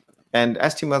things. And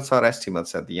estimates are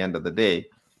estimates at the end of the day.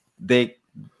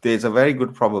 There's a very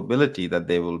good probability that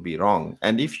they will be wrong.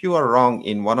 And if you are wrong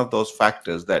in one of those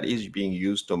factors that is being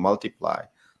used to multiply,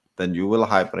 then you will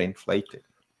hyperinflate it.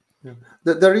 Yeah.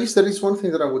 There is one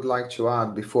thing that I would like to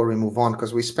add before we move on,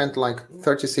 because we spent like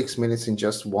 36 minutes in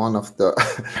just one of the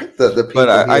the people.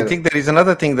 But I think there is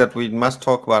another thing that we must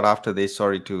talk about after this.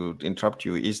 Sorry to interrupt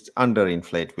you. Is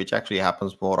underinflate, which actually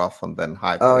happens more often than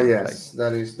hyperinflate. Oh yes,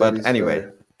 that is. But anyway,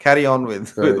 carry on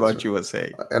with what you were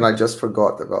saying. And I just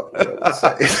forgot about what I was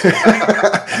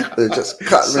saying. They just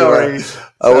cut me Sorry.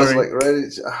 I was like ready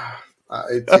to,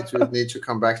 it would need to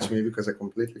come back to me because I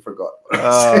completely forgot.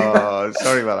 Oh,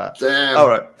 sorry about that. Damn. All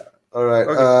right.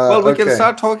 Okay. Well, we can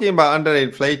start talking about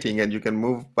underinflating, and you can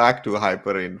move back to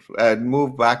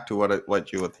move back to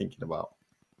what you were thinking about.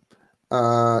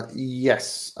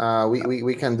 Yes,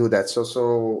 we can do that.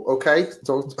 So okay.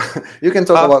 So you can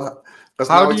talk about.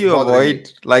 How do you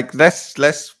avoid, like,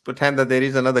 let's pretend that there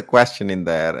is another question in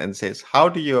there and says, how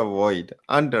do you avoid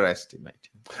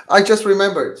underestimating? I just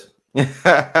remembered.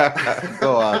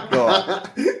 Go on.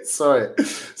 Sorry.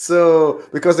 So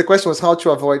because the question was how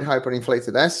to avoid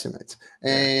hyperinflated estimates,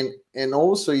 and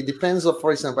also it depends on,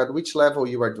 for example, at which level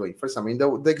you are doing. For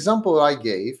example, the example I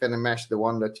gave, and Amesh, the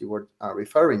one that you were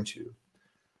referring to,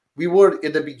 we were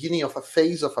at the beginning of a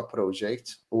phase of a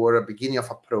project or a beginning of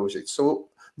a project. So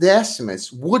the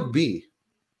estimates would be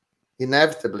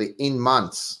inevitably in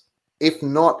months, if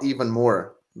not even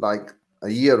more, like a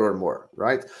year or more,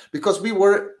 right? Because we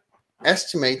were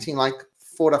estimating like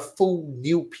for a full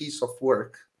new piece of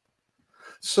work.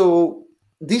 So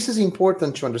this is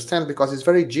important to understand because it's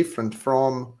very different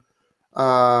from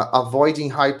avoiding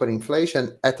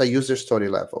hyperinflation at a user story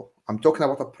level. I'm talking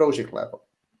about a project level,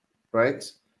 right?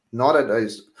 Not at a,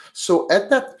 so at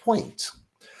that point,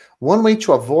 one way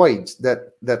to avoid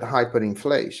that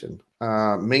hyperinflation,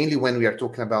 mainly when we are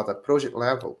talking about a project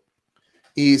level,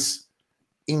 is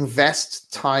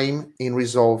invest time in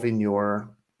resolving your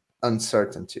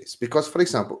uncertainties. Because, for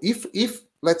example, if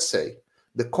let's say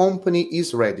the company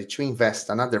is ready to invest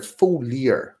another full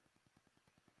year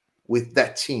with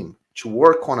that team to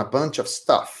work on a bunch of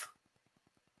stuff,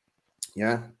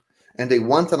 yeah, and they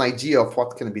want an idea of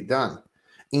what can be done,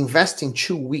 investing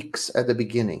 2 weeks at the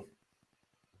beginning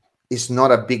is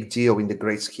not a big deal in the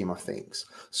great scheme of things.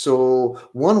 So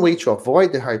one way to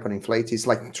avoid the hyperinflate is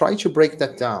like try to break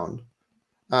that down,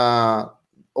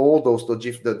 all those,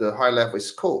 the high level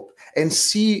scope, and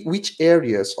see which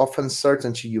areas of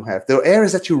uncertainty you have. There are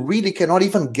areas that you really cannot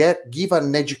even give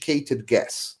an educated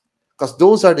guess, because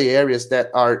those are the areas that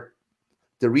are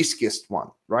the riskiest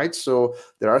one, right? So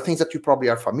there are things that you probably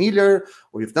are familiar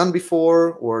or you've done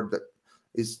before, or that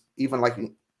is even like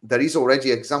there is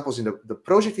already examples in the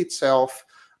project itself,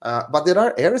 but there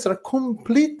are areas that are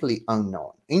completely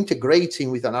unknown,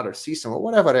 integrating with another system or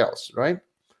whatever else, right?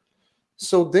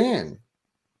 So then,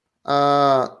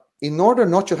 in order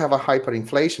not to have a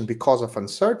hyperinflation because of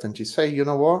uncertainty, say, you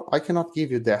know what, I cannot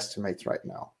give you the estimate right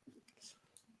now.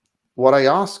 What I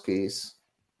ask is,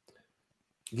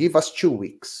 give us 2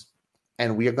 weeks,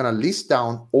 and we are going to list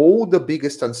down all the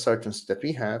biggest uncertainties that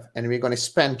we have, and we're going to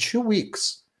spend 2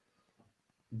 weeks,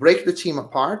 break the team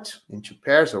apart into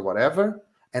pairs or whatever,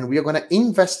 and we are going to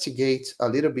investigate a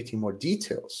little bit in more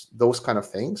details, those kind of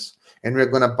things. And we're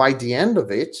going to, by the end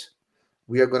of it,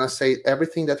 we are going to say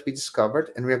everything that we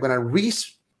discovered, and we're going to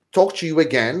talk to you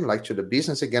again, like to the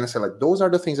business again, and say, like, those are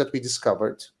the things that we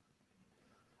discovered.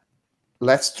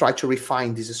 Let's try to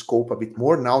refine this scope a bit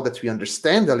more now that we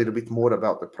understand a little bit more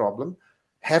about the problem.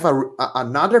 Have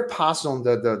another pass on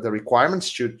the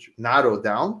requirements to narrow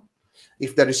down.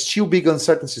 If there is still big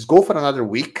uncertainties, go for another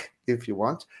week if you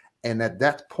want. And at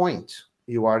that point,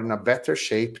 you are in a better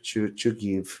shape to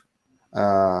give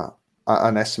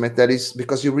an estimate that is,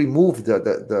 because you remove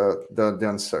the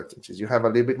uncertainties. You have a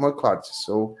little bit more clarity.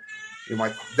 So you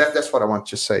might, that's what I want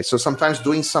to say. So sometimes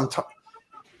doing some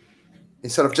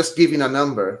instead of just giving a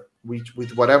number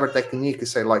with whatever technique, you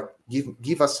say like,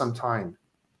 give us some time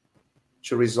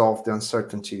to resolve the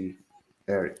uncertainty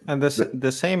area. And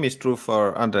the same is true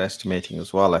for underestimating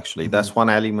as well, actually. That's one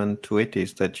element to it,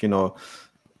 is that,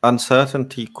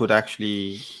 uncertainty could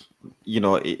actually,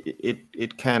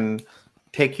 it can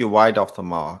take you wide off the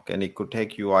mark, and it could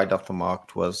take you wide off the mark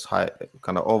towards high,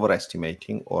 kind of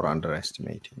overestimating or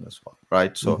underestimating as well,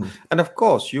 right? So, and of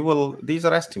course, these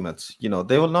are estimates, they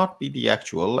will not be the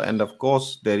actual. And of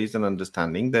course, there is an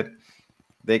understanding that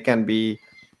they can be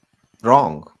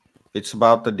wrong. It's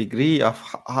about the degree of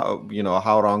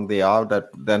how wrong they are, that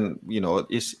then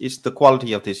is the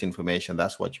quality of this information.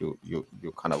 That's what you're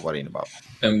kind of worrying about,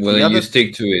 and whether you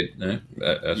stick to it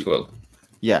as well.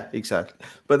 Yeah, exactly.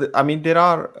 But I mean, there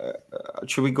are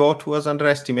should we go towards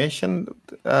underestimation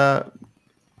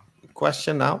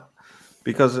question now?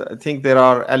 Because I think there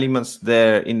are elements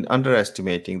there in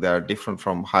underestimating that are different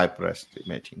from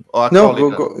hyperestimating.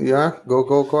 No,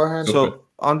 go ahead. So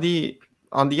on the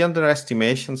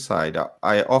underestimation side,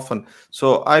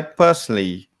 I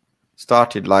personally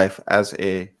started life as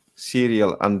a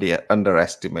serial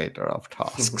underestimator of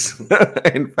tasks.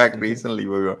 In fact, recently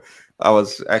I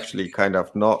was actually kind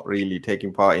of not really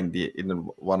taking part in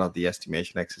one of the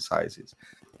estimation exercises.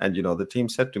 And, the team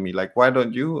said to me, like, why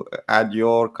don't you add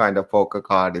your kind of poker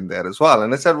card in there as well?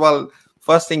 And I said, well,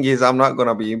 first thing is, I'm not going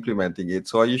to be implementing it.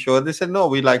 So are you sure? They said, no,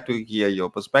 we like to hear your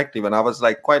perspective. And I was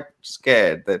like quite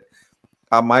scared that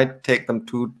I might take them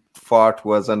too far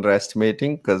towards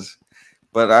underestimating,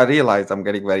 but I realized I'm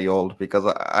getting very old, because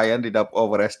I ended up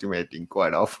overestimating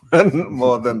quite often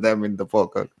more than them in the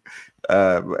poker,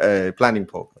 planning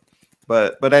poker.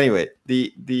 But anyway,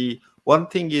 the one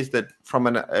thing is that from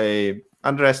an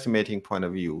underestimating point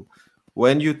of view,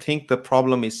 when you think the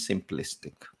problem is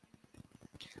simplistic,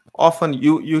 often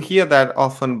you hear that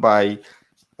often by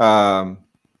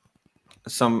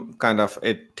some kind of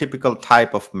a typical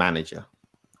type of manager.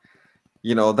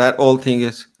 That old thing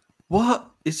is, what?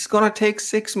 It's going to take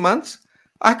 6 months?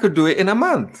 I could do it in a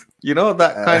month.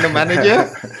 That kind of manager.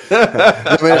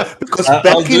 Because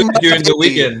back in my during the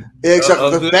weekend.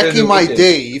 Exactly. Back in my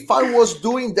day, if I was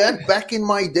doing that back in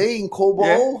my day in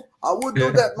COBOL, I would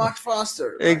do that much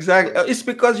faster. Exactly. It's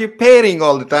because you're pairing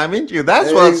all the time, ain't you?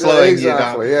 That's what's slowing you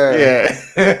down. Yeah.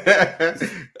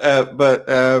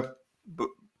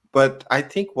 But I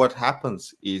think what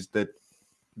happens is that,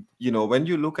 when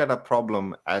you look at a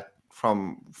problem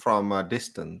from a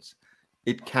distance,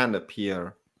 it can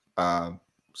appear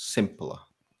simpler.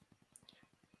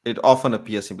 It often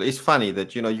appears simpler. It's funny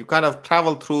that, you kind of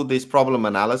travel through this problem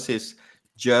analysis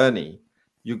journey.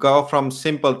 You go from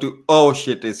simple to, oh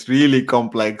shit, it's really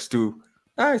complex, to,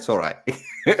 it's all right.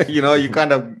 You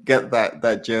kind of get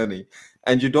that journey,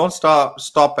 and you don't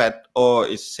stop at, oh,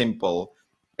 it's simple,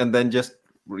 and then just,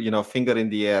 finger in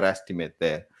the air estimate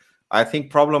there. I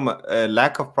think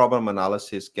lack of problem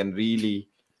analysis can really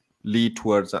lead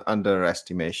towards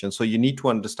underestimation. So you need to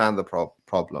understand the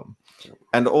problem,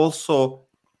 and also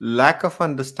lack of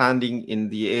understanding in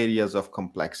the areas of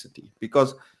complexity.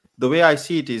 Because the way I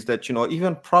see it is that,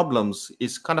 even problems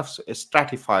is kind of a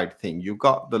stratified thing. You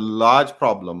got the large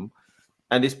problem,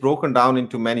 and it's broken down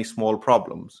into many small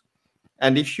problems.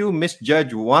 And if you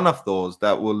misjudge one of those,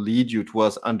 that will lead you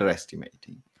towards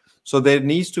underestimating. So there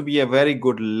needs to be a very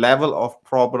good level of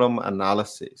problem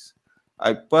analysis.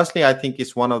 I think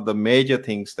it's one of the major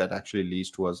things that actually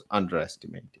leads towards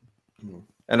underestimating.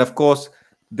 And of course,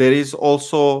 there is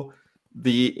also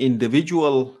the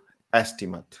individual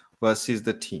estimate versus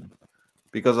the team,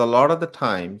 because a lot of the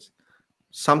times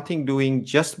something doing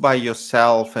just by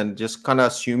yourself and just kind of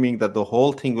assuming that the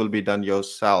whole thing will be done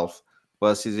yourself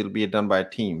versus it'll be done by a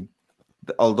team,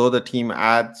 although the team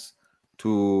adds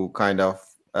to kind of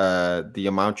the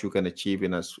amount you can achieve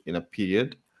in a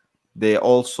period, it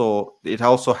also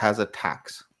has a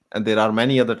tax, and there are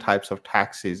many other types of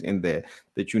taxes in there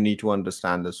that you need to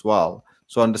understand as well.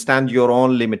 So understand your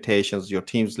own limitations, your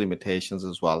team's limitations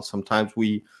as well. Sometimes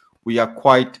we are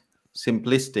quite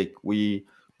simplistic. We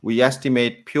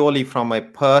estimate purely from a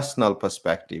personal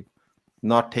perspective,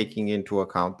 not taking into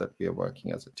account that we are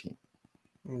working as a team.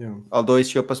 Yeah. Although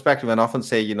it's your perspective, and often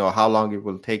say, how long it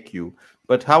will take you,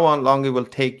 but how long it will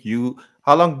take you,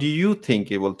 how long do you think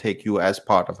it will take you as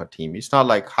part of a team? It's not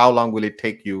like how long will it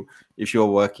take you if you're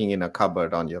working in a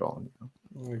cupboard on your own.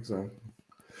 Exactly.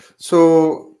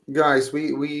 So guys,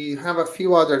 we have a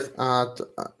few other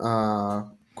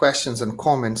questions and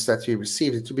comments that we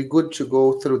received. It would be good to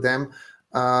go through them.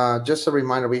 Just a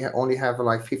reminder, we only have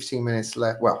like 15 minutes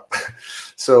left. Well,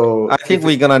 so I think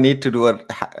we're gonna need to do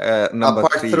a number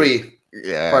part three.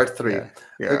 Yeah, Part three.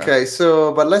 yeah. Okay,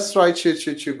 so but let's try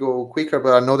to go quicker.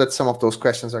 But I know that some of those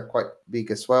questions are quite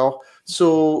big as well.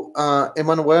 So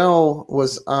Emmanuel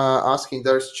was asking.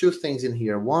 There's two things in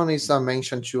here. One is a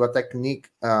mention to a technique.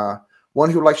 One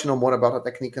who would like to know more about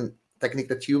a technique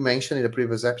that you mentioned in the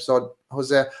previous episode,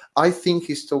 Jose. I think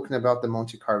he's talking about the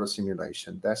Monte Carlo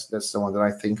simulation. That's the one that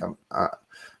I think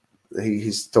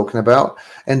he's talking about.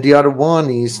 And the other one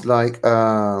is like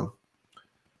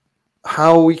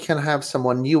how we can have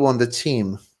someone new on the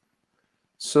team.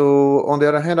 So on the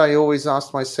other hand, I always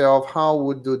ask myself, how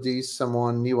would do this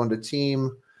someone new on the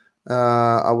team?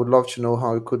 I would love to know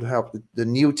how it could help the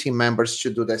new team members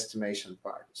to do the estimation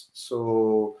part.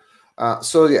 So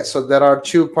so there are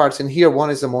two parts in here. One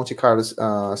is the Monte Carlo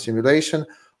simulation.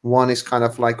 One is kind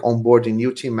of like onboarding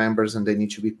new team members, and they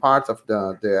need to be part of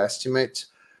the estimate.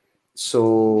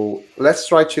 So let's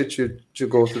try to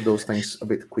go through those things a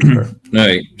bit quicker.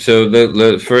 Right. So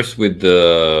the first with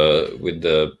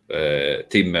the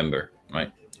team member,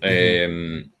 right?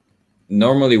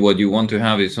 Normally, what you want to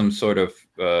have is some sort of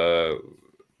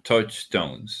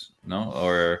touchstones, no,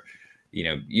 or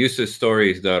user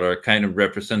stories that are kind of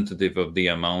representative of the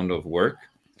amount of work,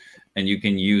 and you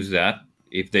can use that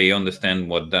if they understand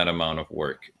what that amount of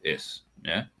work is.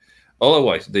 Yeah.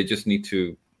 Otherwise, they just need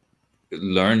to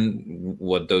learn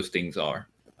what those things are,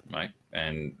 right?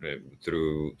 And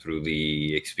through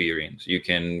the experience, you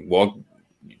can walk.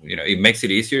 It makes it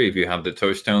easier if you have the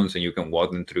touchstones and you can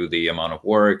walk them through the amount of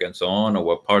work and so on, or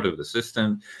what part of the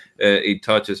system it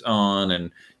touches on,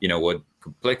 and what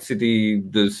complexity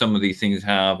do some of these things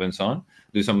have, and so on.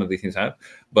 Do some of these things have,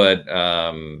 but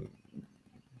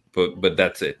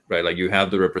that's it, right? Like you have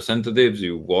the representatives,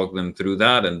 you walk them through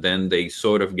that, and then they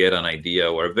sort of get an idea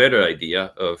or a better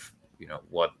idea of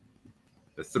what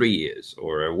a 3 is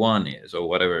or a 1 is, or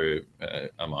whatever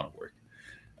amount of work.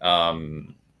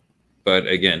 But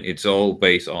again, it's all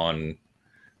based on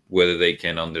whether they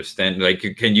can understand, like,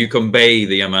 can you convey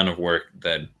the amount of work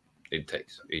that it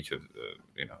takes, each of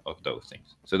of those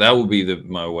things. So that would be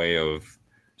my way of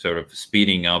sort of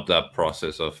speeding up that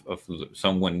process of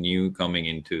someone new coming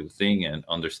into the thing and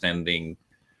understanding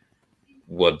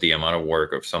what the amount of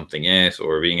work of something is,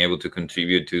 or being able to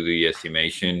contribute to the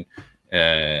estimation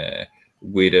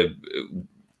with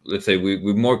let's say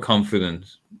with more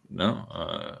confidence,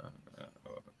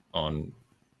 on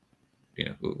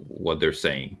what they're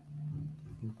saying.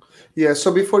 Yeah.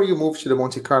 So before you move to the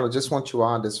Monte Carlo, just want to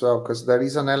add as well, because there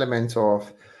is an element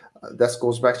of that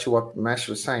goes back to what Mesh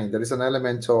was saying. There is an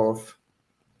element of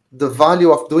the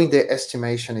value of doing the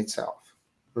estimation itself,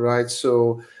 right?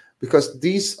 So because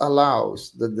this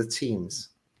allows the teams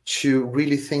to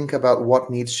really think about what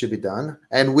needs to be done.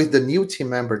 And with the new team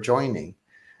member joining,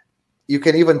 you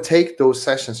can even take those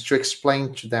sessions to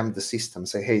explain to them the system.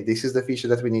 Say, hey, this is the feature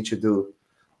that we need to do.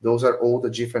 Those are all the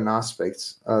different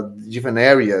aspects, different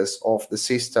areas of the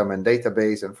system and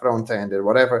database and front end and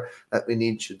whatever that we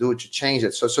need to do to change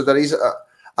it. So there is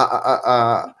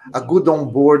a good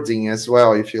onboarding as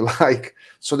well, if you like,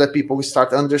 so that people will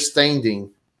start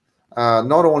understanding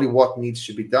not only what needs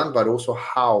to be done, but also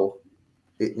how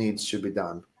it needs to be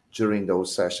done during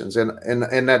those sessions. And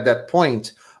at that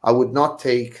point, I would not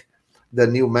take the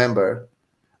new member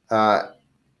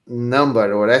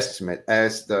number or estimate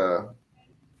as the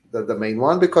main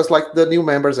one, because like the new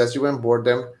members, as you onboard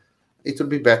them, it would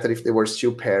be better if they were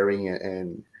still pairing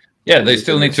and they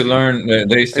still need to learn.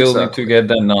 They still need to get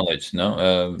that knowledge.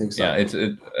 No, exactly. Yeah, it's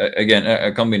again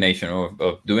a combination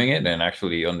of doing it and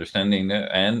actually understanding that,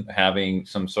 and having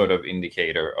some sort of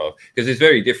indicator of, because it's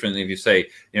very different if you say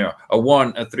a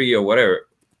 1, a 3, or whatever,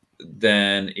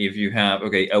 than if you have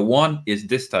a 1 is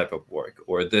this type of work,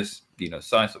 or this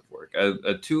size of work.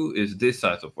 A 2 is this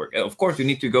size of work. Of course, you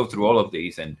need to go through all of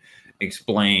these and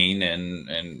explain,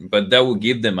 but that will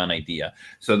give them an idea,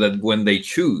 so that when they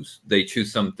choose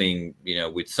something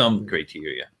with some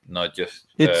criteria, not just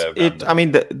I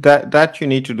mean that you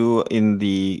need to do in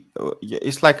the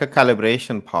it's like a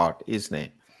calibration part, isn't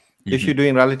it? If you're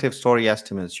doing relative story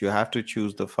estimates, you have to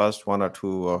choose the first 1 or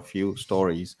 2 or few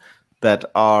stories that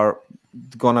are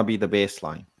gonna be the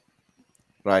baseline,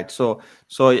 right? So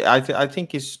I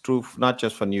think it's true not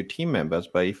just for new team members,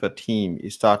 but if a team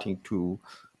is starting to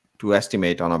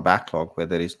estimate on a backlog where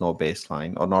there is no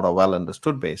baseline or not a well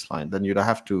understood baseline, then you'd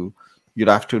have to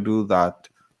do that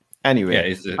anyway. Yeah,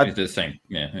 it's the same.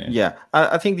 Yeah.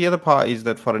 I think the other part is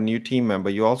that for a new team member,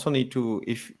 you also need to,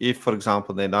 if for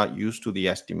example they're not used to the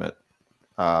estimate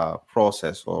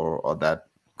process or that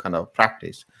kind of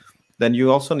practice, then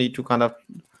you also need to kind of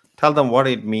tell them what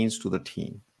it means to the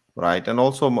team, right? And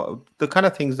also the kind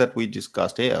of things that we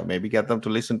discussed here, maybe get them to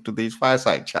listen to these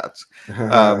fireside chats.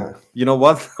 You know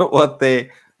what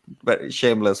they, but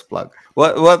shameless plug,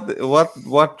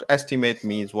 what estimate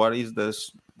means, what is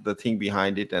this, the thing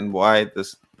behind it, and why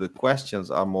this, the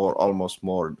questions are more, almost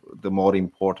more the more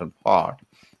important part,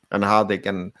 and how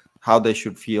they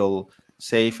should feel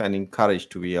safe and encouraged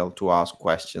to be able to ask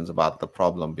questions about the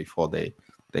problem before they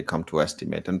come to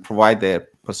estimate, and provide their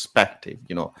perspective.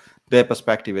 You know, their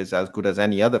perspective is as good as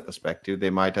any other perspective. They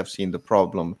might have seen the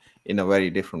problem in a very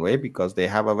different way because they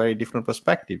have a very different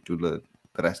perspective to the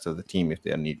rest of the team if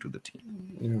they are new to the team.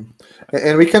 Yeah.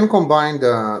 And we can combine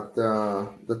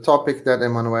the topic that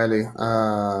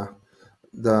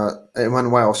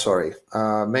Emmanuel, sorry,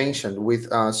 mentioned with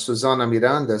Susana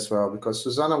Miranda as well, because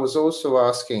Susana was also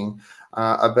asking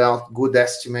about good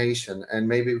estimation, and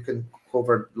maybe we can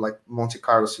cover like Monte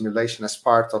Carlo simulation as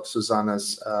part of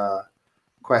Susana's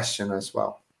question as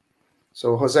well.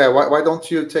 So Jose, why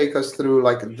don't you take us through,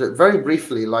 like, very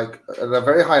briefly, like at a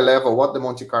very high level, what the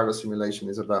Monte Carlo simulation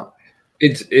is about?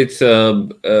 It's a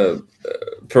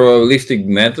probabilistic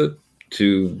method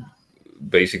to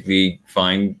basically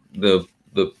find the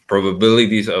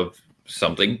probabilities of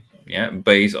something, yeah,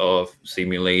 based off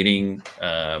simulating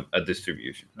a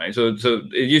distribution, right? So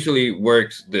it usually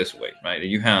works this way, right?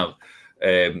 You have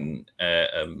an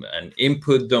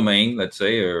input domain, let's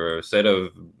say, or a set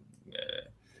of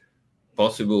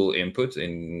possible inputs.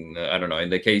 In I don't know, in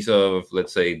the case of,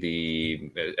 let's say, the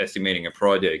estimating a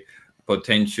project,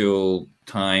 potential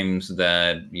times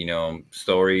that, you know,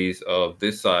 stories of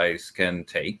this size can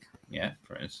take, yeah,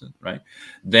 for instance, right?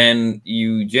 Then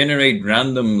you generate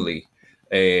randomly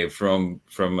from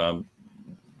a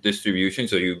distribution.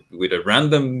 So you, with a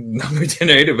random number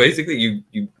generator, basically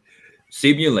you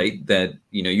simulate that,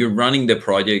 you know, you're running the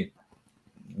project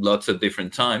lots of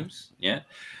different times, yeah,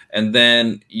 and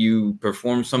then you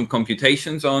perform some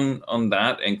computations on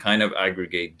that and kind of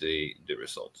aggregate the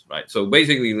results, right? So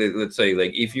basically, let's say,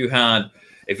 like, if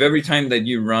every time that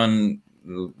you run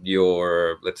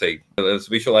your, let's say, let's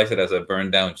visualize it as a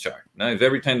burn down chart. Now, if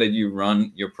every time that you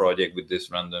run your project with this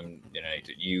random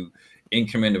generator, you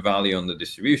increment the value on the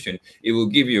distribution, it will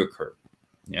give you a curve,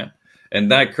 yeah, and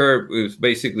that curve is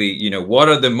basically, you know, what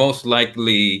are the most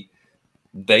likely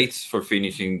dates for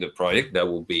finishing the project. That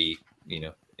will be, you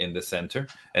know, in the center,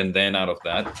 and then out of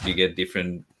that you get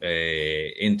different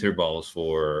intervals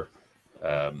for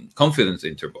confidence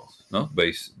intervals, no,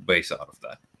 based out of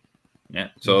that, yeah.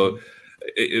 So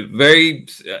very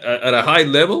at a high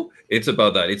level, it's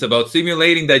about that. It's about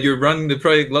simulating that you're running the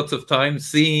project lots of times,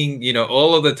 seeing, you know,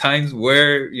 all of the times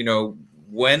where, you know,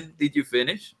 when did you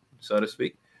finish, so to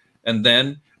speak, and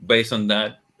then based on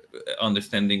that,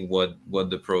 understanding what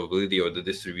the probability or the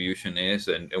distribution is,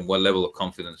 and what level of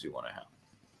confidence you want to have.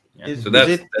 Yeah.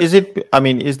 So is it I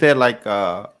mean, is there like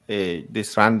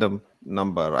this random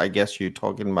number? I guess you're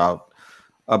talking about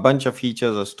a bunch of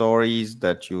features or stories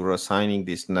that you're assigning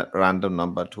this random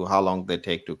number to how long they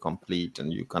take to complete,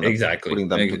 and you kind of putting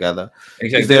them together.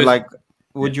 Is there like,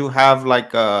 would you have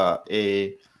like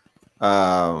a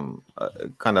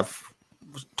kind of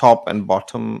top and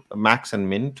bottom, max and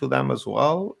min to them as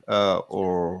well,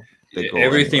 or they go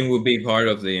everything would be part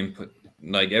of the input?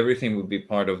 Like, everything would be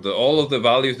part of all of the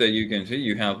values that you can see.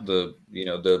 You have the, you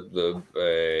know, the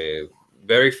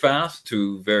very fast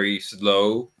to very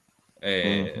slow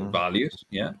values,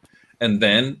 yeah, and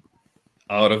then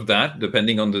out of that,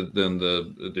 depending on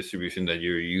the distribution that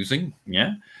you're using,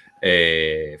 yeah,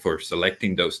 for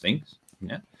selecting those things,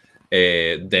 yeah,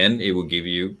 then it will give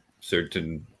you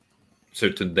certain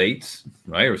dates,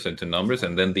 right, or certain numbers,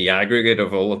 and then the aggregate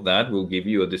of all of that will give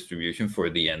you a distribution for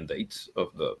the end dates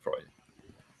of the project.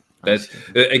 That's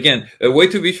again a way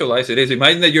to visualize it is,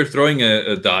 imagine that you're throwing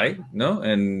a die, no,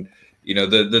 and, you know,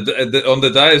 the on the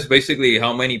die is basically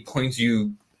how many points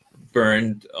you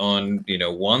burned on, you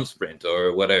know, one sprint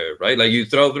or whatever, right? Like, you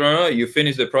throw, you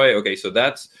finish the project. Okay, so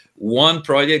that's one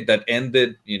project that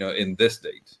ended, you know, in this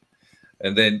date,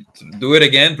 and then do it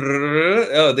again.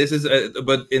 Oh, this is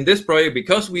but in this project,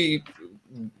 because we,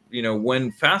 you know,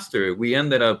 went faster, we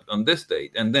ended up on this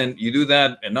date, and then you do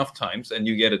that enough times and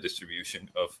you get a distribution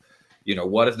of, you know,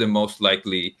 what is the most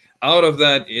likely out of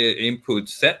that input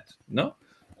set, no,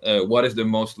 what is the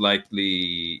most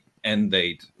likely end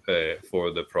date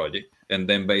for the project, and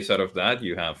then based out of that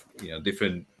you have, you know,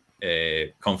 different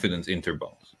confidence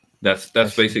intervals. That's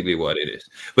basically what it is,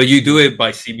 but you do it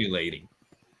by simulating,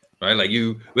 right? Like,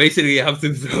 you basically have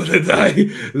to throw the die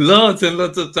lots and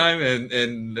lots of time,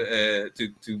 and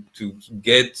to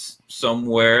get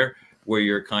somewhere where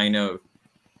you're kind of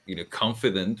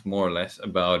confident more or less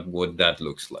about what that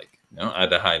looks like,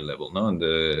 at a high level, no, on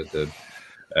the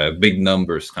big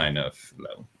numbers kind of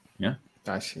level. Yeah.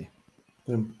 I see.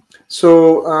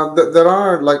 So there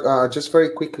are like just very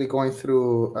quickly going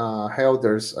through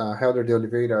Helder de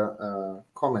Oliveira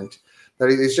comment that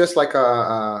it is just like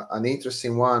an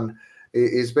interesting one.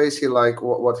 Is basically like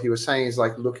what he was saying is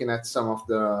like looking at some of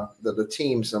the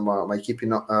teams and like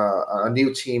keeping a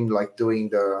new team like doing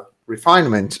the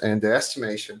refinement and the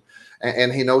estimation,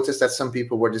 and he noticed that some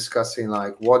people were discussing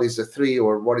like what is a 3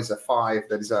 or what is a 5.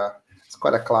 That is it's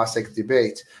quite a classic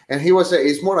debate. And he was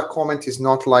it's more a comment, is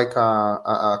not like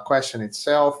a question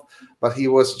itself, but he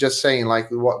was just saying like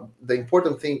what the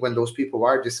important thing when those people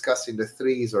are discussing the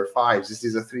 3s or 5s, is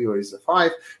this a 3 or is a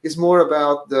 5, is more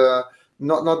about the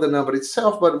not the number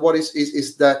itself, but what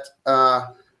is that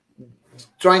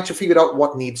trying to figure out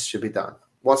what needs to be done.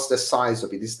 What's the size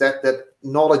of it? Is that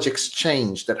knowledge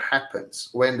exchange that happens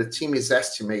when the team is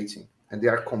estimating and they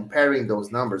are comparing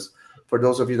those numbers. For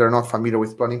those of you that are not familiar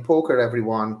with planning poker,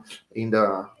 everyone in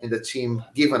the team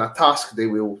given a task, they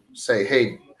will say,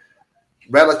 hey,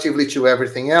 relatively to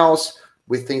everything else,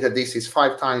 we think that this is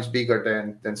 5 times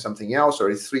bigger than something else, or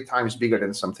it's 3 times bigger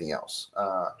than something else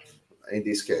in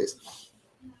this case.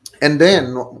 And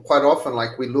then quite often,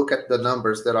 like we look at the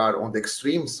numbers that are on the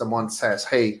extreme. Someone says,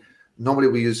 hey, normally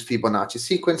we use Fibonacci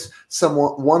sequence.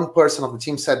 One person of the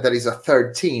team said that is a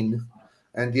 13,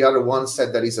 and the other one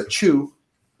said that is a 2.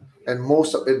 And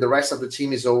most of the rest of the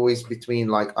team is always between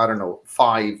like, I don't know,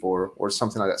 5 or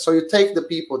something like that. So you take the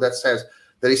people that says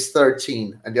that is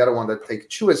 13 and the other one that take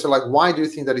 2. And so like, why do you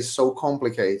think that is so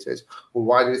complicated? Or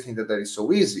why do you think that is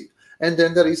so easy? And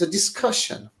then there is a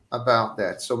discussion about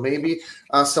that. So maybe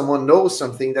someone knows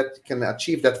something that can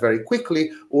achieve that very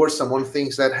quickly, or someone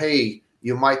thinks that, hey,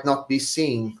 you might not be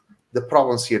seeing the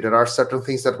problems here. There are certain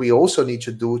things that we also need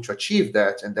to do to achieve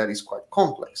that, and that is quite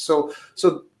complex. So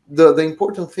the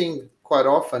important thing quite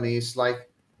often is like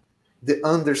the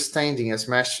understanding, as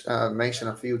Mesh mentioned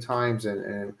a few times,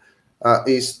 and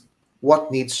is what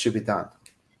needs to be done.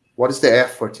 What is the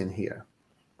effort in here,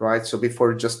 right? So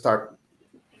before you just start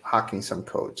hacking some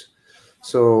code.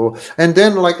 So, and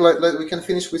then like we can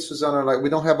finish with Susanna. Like we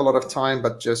don't have a lot of time,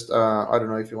 but just I don't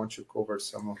know if you want to cover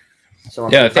some.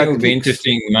 Yeah, I think it would be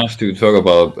interesting, Mash, to talk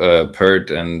about PERT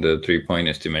and the 3-point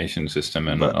estimation system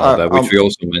and all that, which we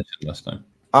also mentioned last time.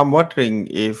 I'm wondering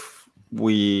if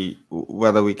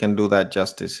whether we can do that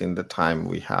justice in the time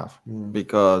we have,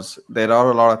 because there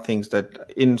are a lot of things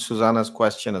that in Susanna's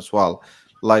question as well,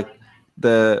 like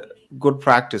the good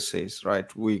practices,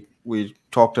 right? We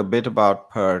talked a bit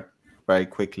about PERT very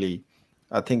quickly.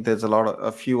 I think there's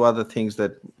a few other things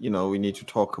that we need to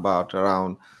talk about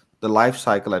around the life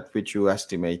cycle at which you're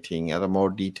estimating at a more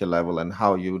detailed level, and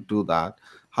how you do that,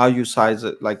 how you size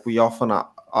it. Like we often are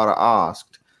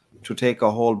asked to take a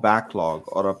whole backlog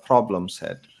or a problem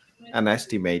set and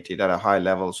estimate it at a high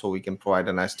level, so we can provide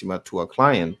an estimate to a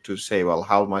client to say, well,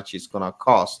 how much it's going to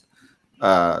cost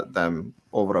them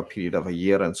over a period of a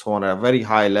year, and so on, at a very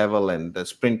high level, and the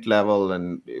sprint level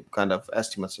and kind of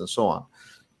estimates and so on.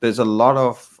 There's a lot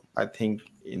of, I think,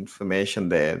 information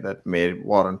there that may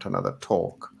warrant another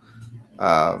talk.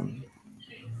 Yeah,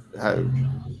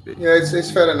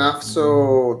 it's fair enough.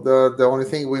 So the only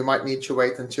thing, we might need to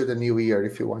wait until the new year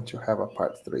if you want to have a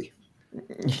part 3.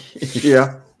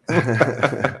 Yeah.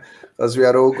 As we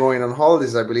are all going on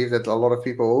holidays, I believe that a lot of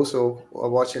people also are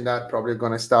watching that, probably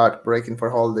going to start breaking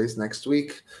for holidays next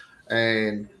week.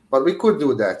 But we could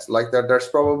do that. Like there's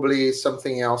probably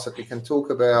something else that we can talk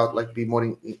about, like be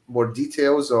more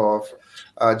details of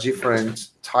different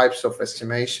types of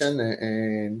estimation,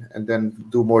 and then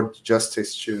do more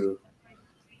justice to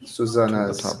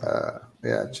Susanna's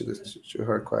to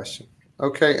her question.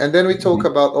 Okay, and then we talk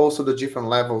about also the different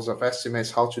levels of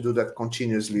estimates, how to do that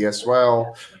continuously as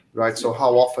well, right? So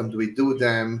how often do we do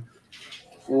them?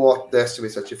 What the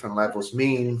estimates at different levels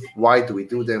mean? Why do we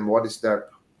do them?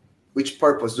 Which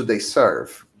purpose do they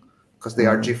serve? Because they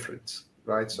are different,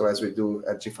 right? So as we do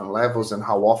at different levels, and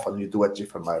how often you do at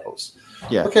different levels.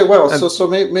 Yeah. Okay, well, so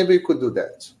maybe we could do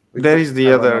that. There is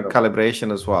the other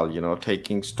calibration as well,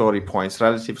 taking story points,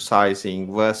 relative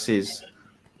sizing versus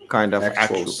kind of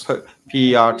actuals.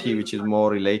 PERT, which is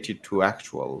more related to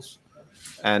actuals,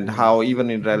 and how even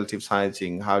in relative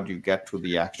sizing, how do you get to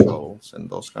the actuals and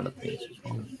those kind of things as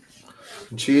well.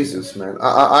 Jesus, man,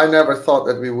 I never thought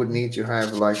that we would need to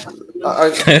have like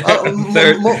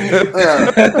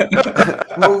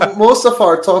most of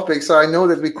our topics. I know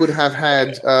that we could have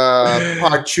had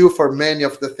part 2 for many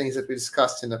of the things that we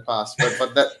discussed in the past,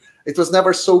 but that it was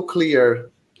never so clear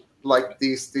like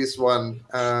this one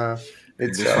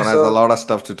This one has a lot of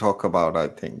stuff to talk about. I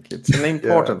think it's an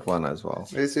important one as well.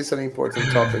 This is an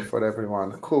important topic for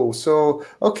everyone. Cool. So,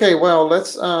 okay, well,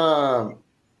 let's.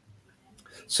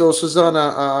 So,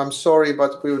 Susanna, I'm sorry,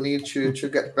 but we'll need to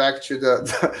get back to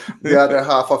the other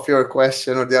half of your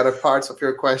question, or the other parts of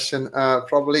your question.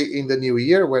 Probably in the new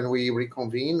year when we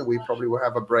reconvene, we probably will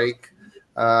have a break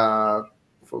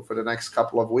for the next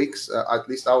couple of weeks. At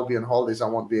least I'll be on holidays. I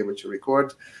won't be able to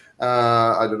record.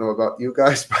 I don't know about you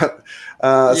guys, but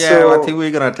I think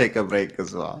we're gonna take a break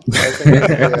as well. I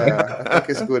think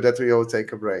it's good that we all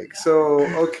take a break. So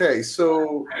okay,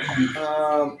 so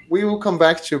we will come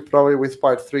back to probably with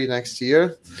part 3 next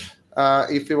year.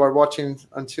 If you are watching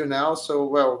until now, so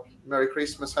well, Merry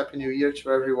Christmas, Happy New Year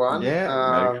to everyone.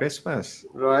 Merry Christmas.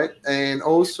 Right, and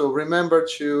also remember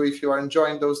to, if you are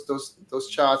enjoying those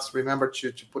chats, remember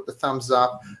to put the thumbs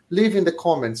up. Leave in the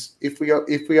comments if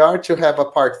we are to have a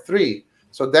part 3.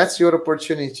 So that's your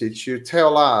opportunity to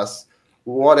tell us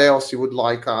what else you would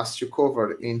like us to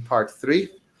cover in part 3.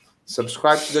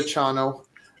 Subscribe to the channel,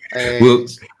 and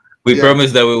we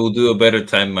promise that we will do a better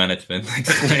time management next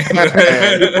time.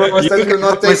 We promise that we will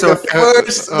not take the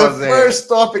first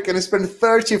topic and spend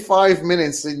 35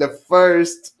 minutes in the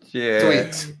first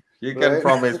tweet. You can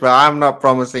promise, but I'm not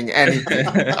promising anything.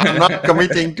 I'm not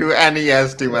committing to any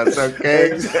estimates,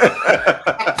 okay?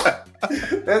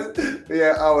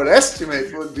 Our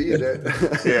estimate would be that.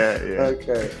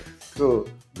 Okay, cool,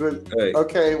 good. Right.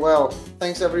 Okay, well,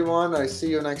 thanks everyone. I see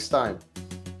you next time.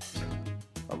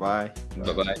 Bye-bye.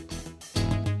 Bye-bye.